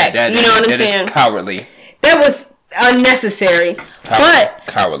on the track. You know what I'm saying? That is cowardly. That was unnecessary. But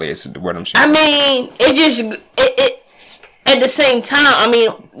cowardly is the word I'm saying. I mean, it at the same time, I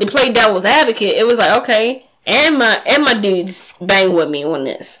mean, to play devil's advocate, it was like, okay, and my dudes bang with me on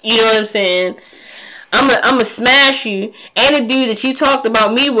this. You know what I'm saying? I'm a smash you, and the dude that you talked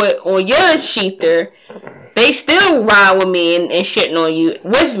about me with on your Sheether, they still ride with me and shitting on you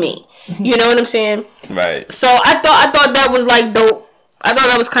with me. You know what I'm saying? Right. So I thought that was like dope. I thought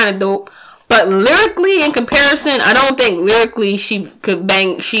that was kind of dope. But lyrically, in comparison, I don't think lyrically she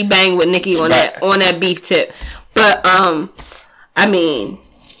banged with Nicki on that beef tip. But I mean,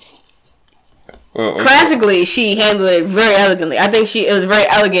 classically she handled it very elegantly. I think it was very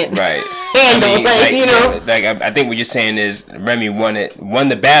elegant. Right. Handled, I think what you're saying is Remy won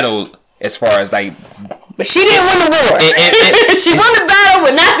the battle as far as like. But she didn't win the war. She won the battle,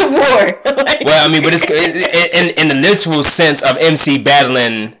 but not the war. Well, I mean, but it's in the literal sense of MC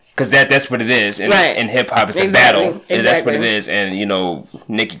battling. Because that's what it is in hip hop. It's a battle. That's what it is. And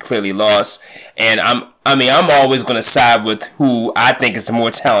Nicki clearly lost. And I'm always gonna side with who I think is the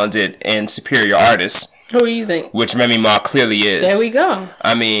more talented and superior artist. Who do you think? Which Remy Ma clearly is. There we go.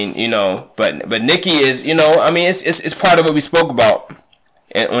 I mean, but Nicki is, I mean, it's part of what we spoke about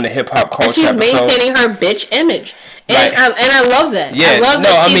on the hip hop culture. She's maintaining her bitch image. And I love that. Yeah, I love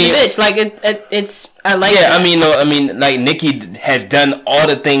that she's a bitch. Like it's I like. Yeah, that. I mean, like Nicki has done all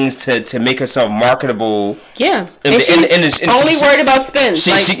the things to make herself marketable. Yeah, and she's only worried about spins.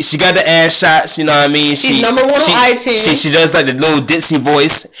 She got the ass shots. You know what I mean? She's number one on iTunes. She does like the little ditzy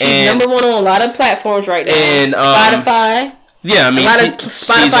voice. She's number one on a lot of platforms right now. And Spotify. Yeah, I mean, a lot of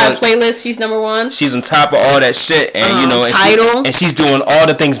Spotify playlists. She's number one. She's on top of all that shit, and Tidal, and she's doing all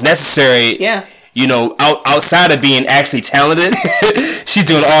the things necessary. Yeah. You know, outside of being actually talented, she's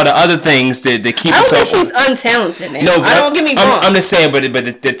doing all the other things to keep herself. I don't think she's untalented, man. No, but don't get me wrong. I'm just saying, but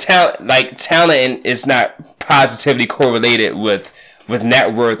the talent is not positively correlated with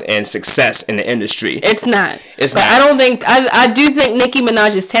net worth and success in the industry. It's not. It's not. I don't think. I do think Nicki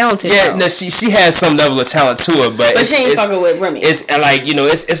Minaj is talented. Yeah, no, she has some level of talent to her, but she ain't fucking with Remy. It's like, you know,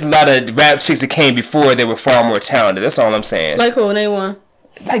 it's a lot of rap chicks that came before they were far more talented. That's all I'm saying. Like who? Name one.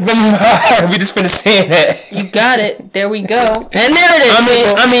 Like Remy Ma. We just finished saying that. You got it. There we go. And there it is.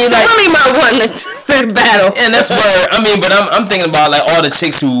 I mean, so like, Remy Ma won the battle. And that's where but I'm thinking about like all the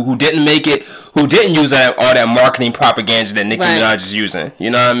chicks who didn't make it, who didn't use all that marketing propaganda that Nicki Minaj is using. You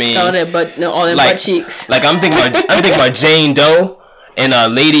know what I mean? All that butt cheeks. Like I'm thinking about Jane Doe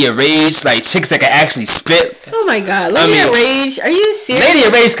and Lady of Rage, like chicks that can actually spit. Oh my God, Lady of Rage? Are you serious? Lady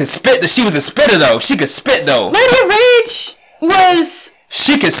of Rage could spit. She was a spitter though. She could spit though. Lady of Rage was.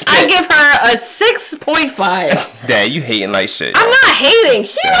 She could spit. I give her a 6.5. Dad, you hating like shit. I'm not hating.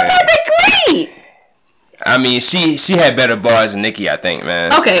 She was fucking great. I mean, she had better bars than Nicki, I think,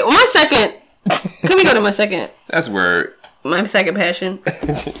 man. Okay, well, my second. Could we go to my second? That's word. My second passion.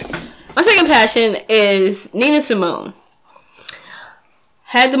 My second passion is Nina Simone.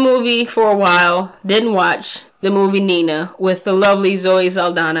 Had the movie for a while. Didn't watch the movie Nina with the lovely Zoe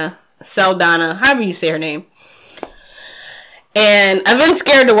Saldana, however you say her name. And I've been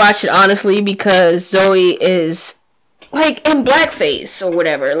scared to watch it, honestly, because Zoe is, like, in blackface or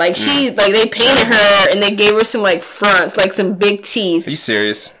whatever. Like, they painted her and they gave her some, like, fronts, like, some big teeth. Are you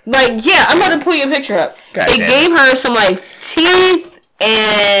serious? Like, yeah, I'm about to pull you a picture up. They gave her some, like, teeth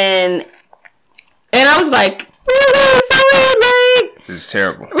and I was like, really, Zoe? Like, this is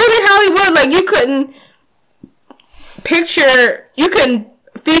terrible. Really, Hollywood? Like, you couldn't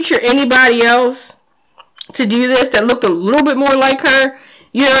feature anybody else to do this that looked a little bit more like her.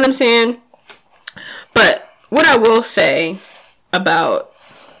 You know what I'm saying? But what I will say about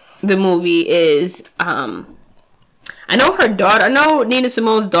the movie is I know Nina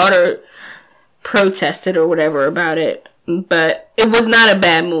Simone's daughter protested or whatever about it, but it was not a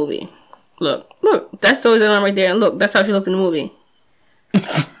bad movie. Look, that's Zoe Saldana right there, and look, that's how she looked in the movie.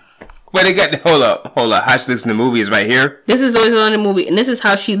 Well, hold up. How she looks in the movie is right here. This is Zoe Saldana in the movie, and this is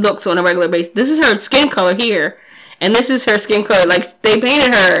how she looks on a regular basis. This is her skin color here, and this is her skin color. Like, they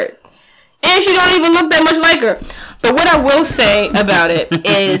painted her, and she don't even look that much like her. But what I will say about it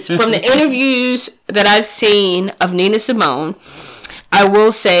is, from the interviews that I've seen of Nina Simone, I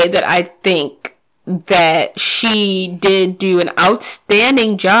will say that I think that she did do an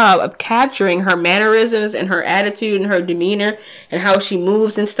outstanding job of capturing her mannerisms and her attitude and her demeanor and how she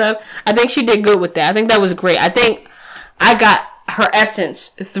moves and stuff. I think she did good with that. I think that was great. I think I got her essence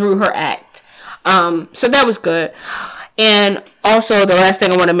through her act. So that was good. And also, the last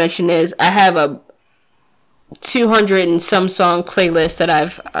thing I want to mention is I have a 200 and some song playlist that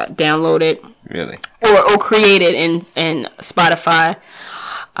I've downloaded. Really? Or created in Spotify.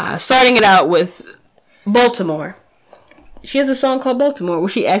 Starting it out with Baltimore. She has a song called Baltimore where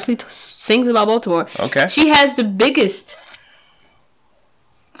she actually sings about Baltimore. Okay. She has the biggest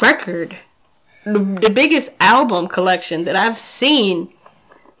record, the biggest album collection that I've seen,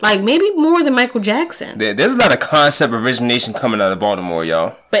 like maybe more than Michael Jackson. There's a lot of concept origination coming out of Baltimore,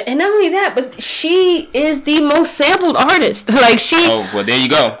 y'all. And not only that, but she is the most sampled artist. Like, she... Oh, well, there you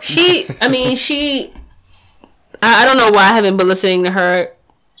go. I don't know why I haven't been listening to her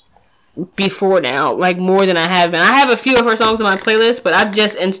before now, like more than I have been. I have a few of her songs on my playlist, but I've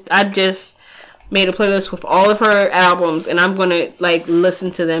just made a playlist with all of her albums, and I'm gonna like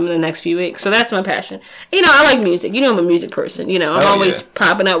listen to them in the next few weeks. So that's my passion. You know, I like music. You know, I'm a music person. You know, I'm always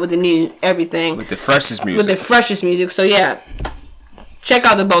popping out with the new everything, with the freshest music. So yeah, check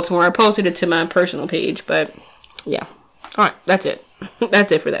out the Baltimore. I posted it to my personal page, but yeah. All right, that's it.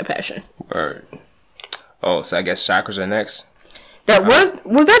 That's it for that passion. Word. Oh, so I guess chakras are next. That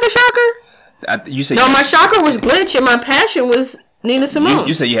was that the shocker? You said no. My shocker was Glitch, and my passion was Nina Simone.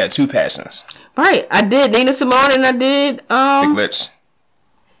 You said you had two passions. Right, I did Nina Simone, and I did the Glitch.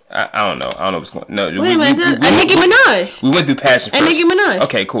 I don't know. I don't know what's going. No, wait a minute. Nicki Minaj. We went through passion first. And Nicki Minaj.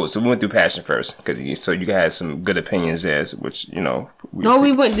 Okay, cool. So we went through passion first, so you had some good opinions there, which you know.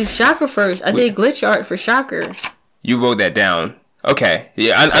 We went through shocker first. I did Glitch art for shocker. You wrote that down. Okay.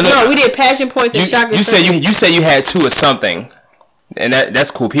 Yeah, I know. No, we did passion points and shocker. You said you had 2 or something. And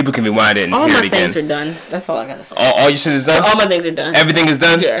that's cool. People can rewind it and all hear my it again. things are done. That's all I gotta say. All your shit is done? All my things are done. Everything is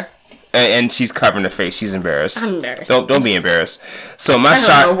done? Yeah. And she's covering her face. She's embarrassed. I'm embarrassed. Don't be embarrassed. So my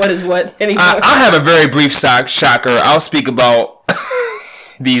I don't know what is what anymore. I have a very brief shocker. I'll speak about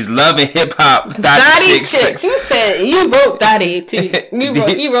these love and hip hop thotty chicks. You said you wrote thotty too.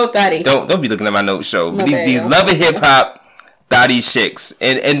 You wrote thotty. Don't be looking at my notes, show. But Okay, these love and hip hop thotty chicks,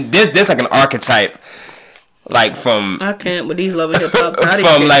 and there's like an archetype, like from I can't with these love and hip hop thotty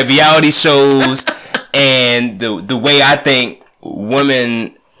from chicks. like reality shows, and the way I think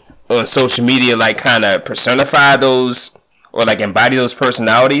women on social media like kind of personify those or like embody those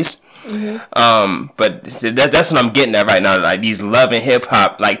personalities. But that's what I'm getting at right now. Like these love and hip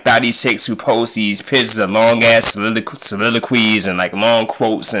hop like thotty chicks who post these pictures of long ass soliloquies and like long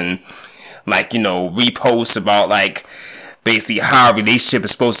quotes and like, you know, reposts about like basically how a relationship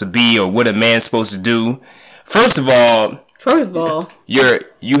is supposed to be or what a man's supposed to do. First of all,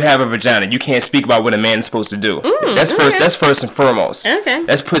 you have a vagina. You can't speak about what a man is supposed to do. That's first. That's first and foremost. Okay.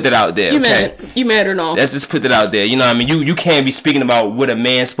 Let's put that out there. You mad or no? Let's just put that out there. You know what I mean? You can't be speaking about what a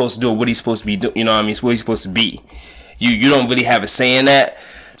man's supposed to do or what he's supposed to be doing. You know what I mean? What he's supposed to be. You don't really have a say in that.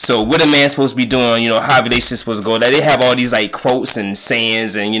 So what a man's supposed to be doing, you know, how a relationship's supposed to go. That they have all these like quotes and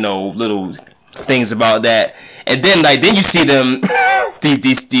sayings and, you know, little things about that. And then like then you see them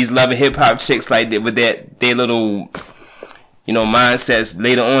these love and hip hop chicks like with their little, you know, mindsets.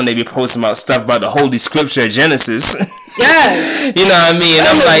 Later on they be posting about stuff about the holy scripture of Genesis. Yes. You know what I mean? And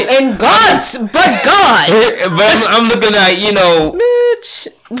I'm like, and God. but I'm looking at, you know, Bitch.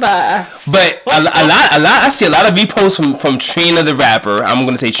 Bye. But a lot. I see a lot of reposts from Trina the rapper. I'm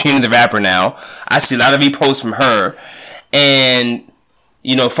gonna say Trina the rapper now. I see a lot of reposts from her, and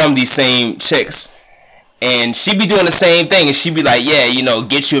you know, from these same chicks. And she be doing the same thing, and she be like, yeah, you know,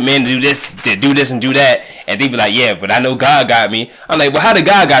 get you a man to do this and do that. And they be like, yeah, but I know God got me. I'm like, well, how did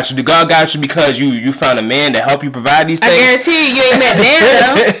God got you? Did God got you because you found a man to help you provide these things? I guarantee you ain't met there,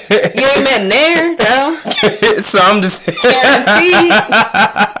 though. You ain't met there, though. So I'm just Guaranteed.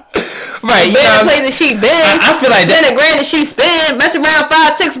 Right, you Been know, the places she been. I feel like spend $1,000 she spent, mess around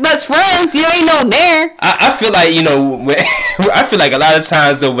 5-6 best friends. You ain't no there. I feel like, you know, I feel like a lot of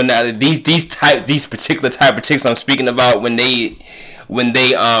times though when these particular type of chicks I'm speaking about when they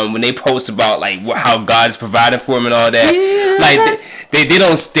post about like how God is providing for them and all that, yes. Like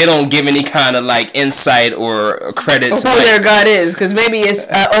they don't give any kind of like insight or credit to who like, their God is, because maybe it's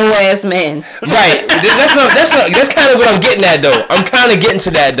an old ass man. Right. That's kind of what I'm getting at though. I'm kind of getting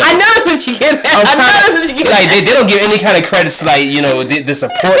to that though. I know that's what you get at. Like they don't give any kind of credit to like, you know, the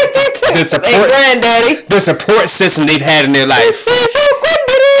support the support system they've had in their life.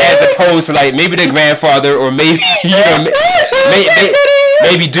 As opposed to like maybe their grandfather or maybe you know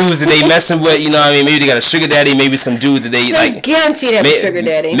maybe dudes that they messing with, you know what I mean? Maybe they got a sugar daddy, maybe some dude that they like guarantee they have a sugar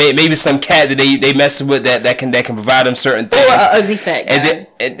daddy. Maybe some cat that they messing with that can provide them certain things. Or an ugly fat guy.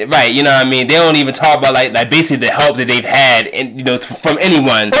 Right, you know what I mean? They don't even talk about like basically the help that they've had and you know from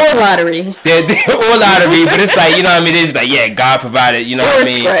anyone. Or lottery. Or lottery, but it's like, you know what I mean? It's like, yeah, God provided, you know what I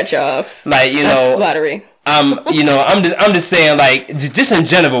mean? Scratch offs. Like, you know, lottery. You know, I'm just saying, like, just in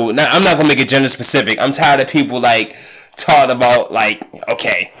general. Now, I'm not gonna make it gender specific. I'm tired of people like talking about like,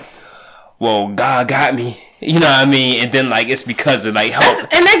 okay, well, God got me, you know what I mean, and then like it's because of like help.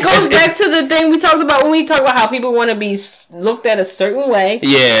 And that goes back to the thing we talked about when we talk about how people want to be looked at a certain way.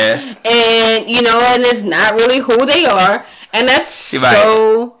 Yeah. And you know, and it's not really who they are, and that's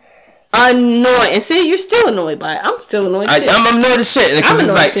so annoying. And see, you're still annoyed by it. I'm still annoyed too. I'm annoyed as shit. I'm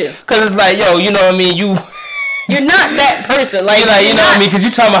annoyed too. Because it's like, yo, you know what I mean? You're not that person. Like, you know what I mean? Because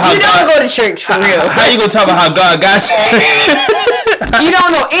you talking about how you don't go to church for real. How you gonna talk about how God got you? You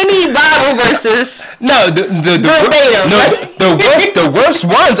don't know any Bible verses. No, the worst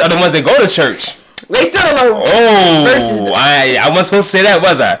ones are the ones that go to church. They still don't know verses. I wasn't supposed to say that,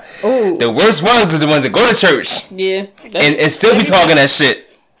 was I? Ooh. The worst ones are the ones that go to church. Yeah. And still be talking that shit.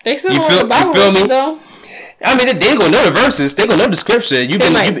 They still don't know the Bible verses, though. I mean, they gonna know the verses. They gonna know the scripture. They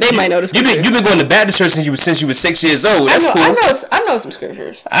might know the scripture. You've been going to Baptist church since you were 6 years old. That's cool. I know some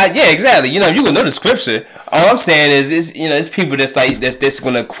scriptures. Yeah, exactly. You know, you gonna know the scripture. All I'm saying is you know, it's people that's like that's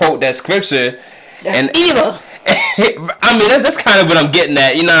gonna quote that scripture. That's evil. I mean, that's kind of what I'm getting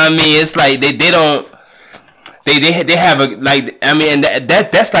at. You know what I mean? It's like they don't. They have a like. I mean,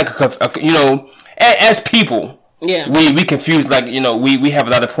 that's like a you know, as people. Yeah, we confuse, like, you know, we have a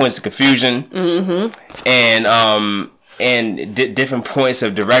lot of points of confusion, and different points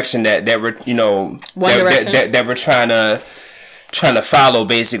of direction that we're, you know, that we're trying to follow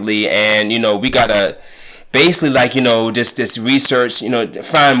basically, and you know we gotta basically like, you know, just this research, you know,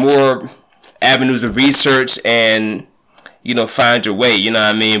 find more avenues of research and, you know, find your way, you know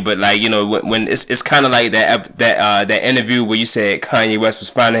what I mean? But like, you know, when it's kind of like that interview where you said Kanye West was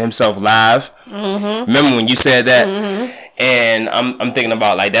finding himself live. Mm-hmm. Remember when you said that? Mm-hmm. And I'm thinking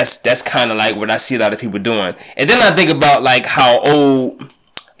about like that's kind of like what I see a lot of people doing. And then I think about like how old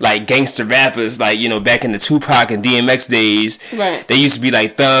like gangster rappers, like, you know, back in the Tupac and DMX days, right, they used to be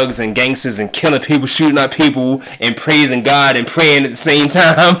like thugs and gangsters and killing people, shooting up people, and praising God and praying at the same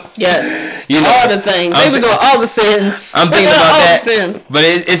time. Yes, you know, all the things. They would go all the sins. I'm thinking about that. Sins. But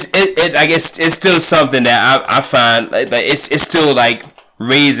it I guess it's still something that I find like it's still like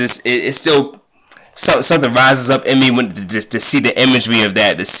raises. It's still something rises up in me when to see the imagery of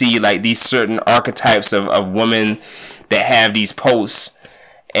that, to see like these certain archetypes of women that have these posts.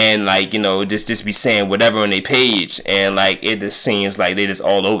 And like, you know, just be saying whatever on their page, and like it just seems like they just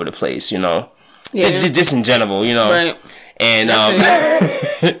all over the place, you know. Yeah. Just in general, you know. Right. And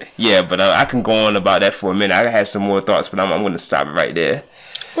yeah, but I can go on about that for a minute. I had some more thoughts, but I'm going to stop it right there.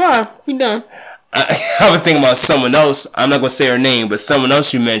 Wow, you done? I was thinking about someone else. I'm not going to say her name, but someone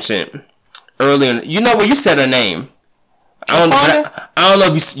else you mentioned earlier. You know when you said her name. I don't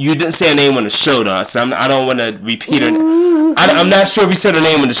know if you didn't say her name on the show, though, so I don't want to repeat her. I'm not sure if you said her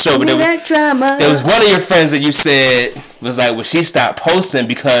name on the show, but there was one of your friends that you said was like, well, she stopped posting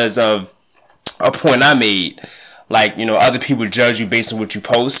because of a point I made. Like, you know, other people judge you based on what you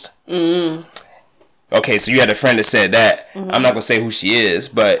post. Mm. Okay, so you had a friend that said that. Mm-hmm. I'm not going to say who she is,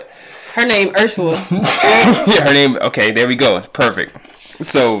 but... Her name, Ursula. Yeah, her name... Okay, there we go. Perfect.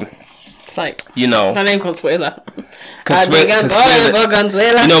 So... It's like, you know, her name Consuela. You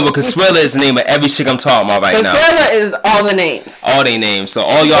know, but Consuela is the name of every chick I'm talking about right now. Consuela is all the names. All they names. So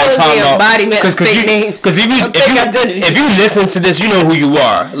all y'all talking about, because if you listen to this, you know who you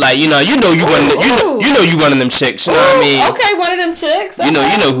are. Like, you know you one of them chicks. You know what I mean? Okay, one of them chicks. Okay.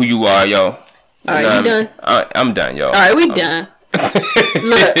 You know who you are, yo. All right, you done? I'm done, yo. All right, we done.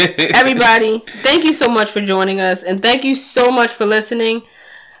 Look, everybody, thank you so much for joining us, and thank you so much for listening.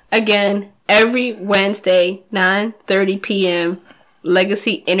 Again, every Wednesday, 9:30 p.m.,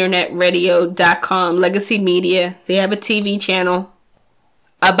 LegacyInternetRadio.com, Legacy Media. They have a TV channel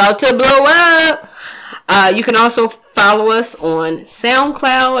about to blow up. You can also follow us on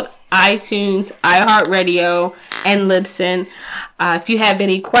SoundCloud, iTunes, iHeartRadio, and Libsyn. If you have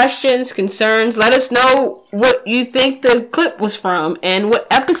any questions, concerns, let us know what you think the clip was from, and what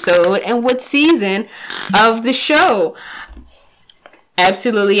episode, and what season of the show.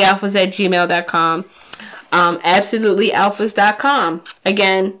 AbsolutelyAlphas@gmail.com. AbsolutelyAlphas.com.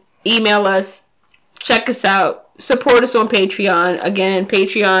 Again, email us. Check us out. Support us on Patreon. Again,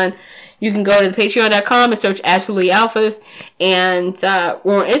 Patreon. You can go to patreon.com and search Absolutely Alphas. And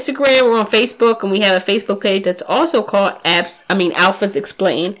we're on Instagram. We're on Facebook. And we have a Facebook page that's also called Alphas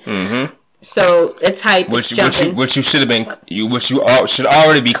Explained. Mm-hmm. So it's hype. Which you should have been. Which you should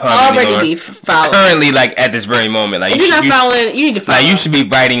already be following. Currently, like at this very moment, like if you're not following, you need to follow. Like you should be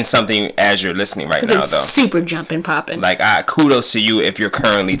writing something as you're listening right now, though. Super jumping, popping. Like kudos to you if you're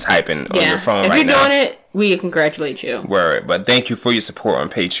currently typing on your phone right now. If you're doing it, we congratulate you. Word, but thank you for your support on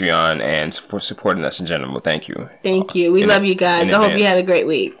Patreon and for supporting us in general. Thank you. Thank you. We love you guys. I hope you had a great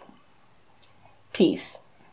week. Peace.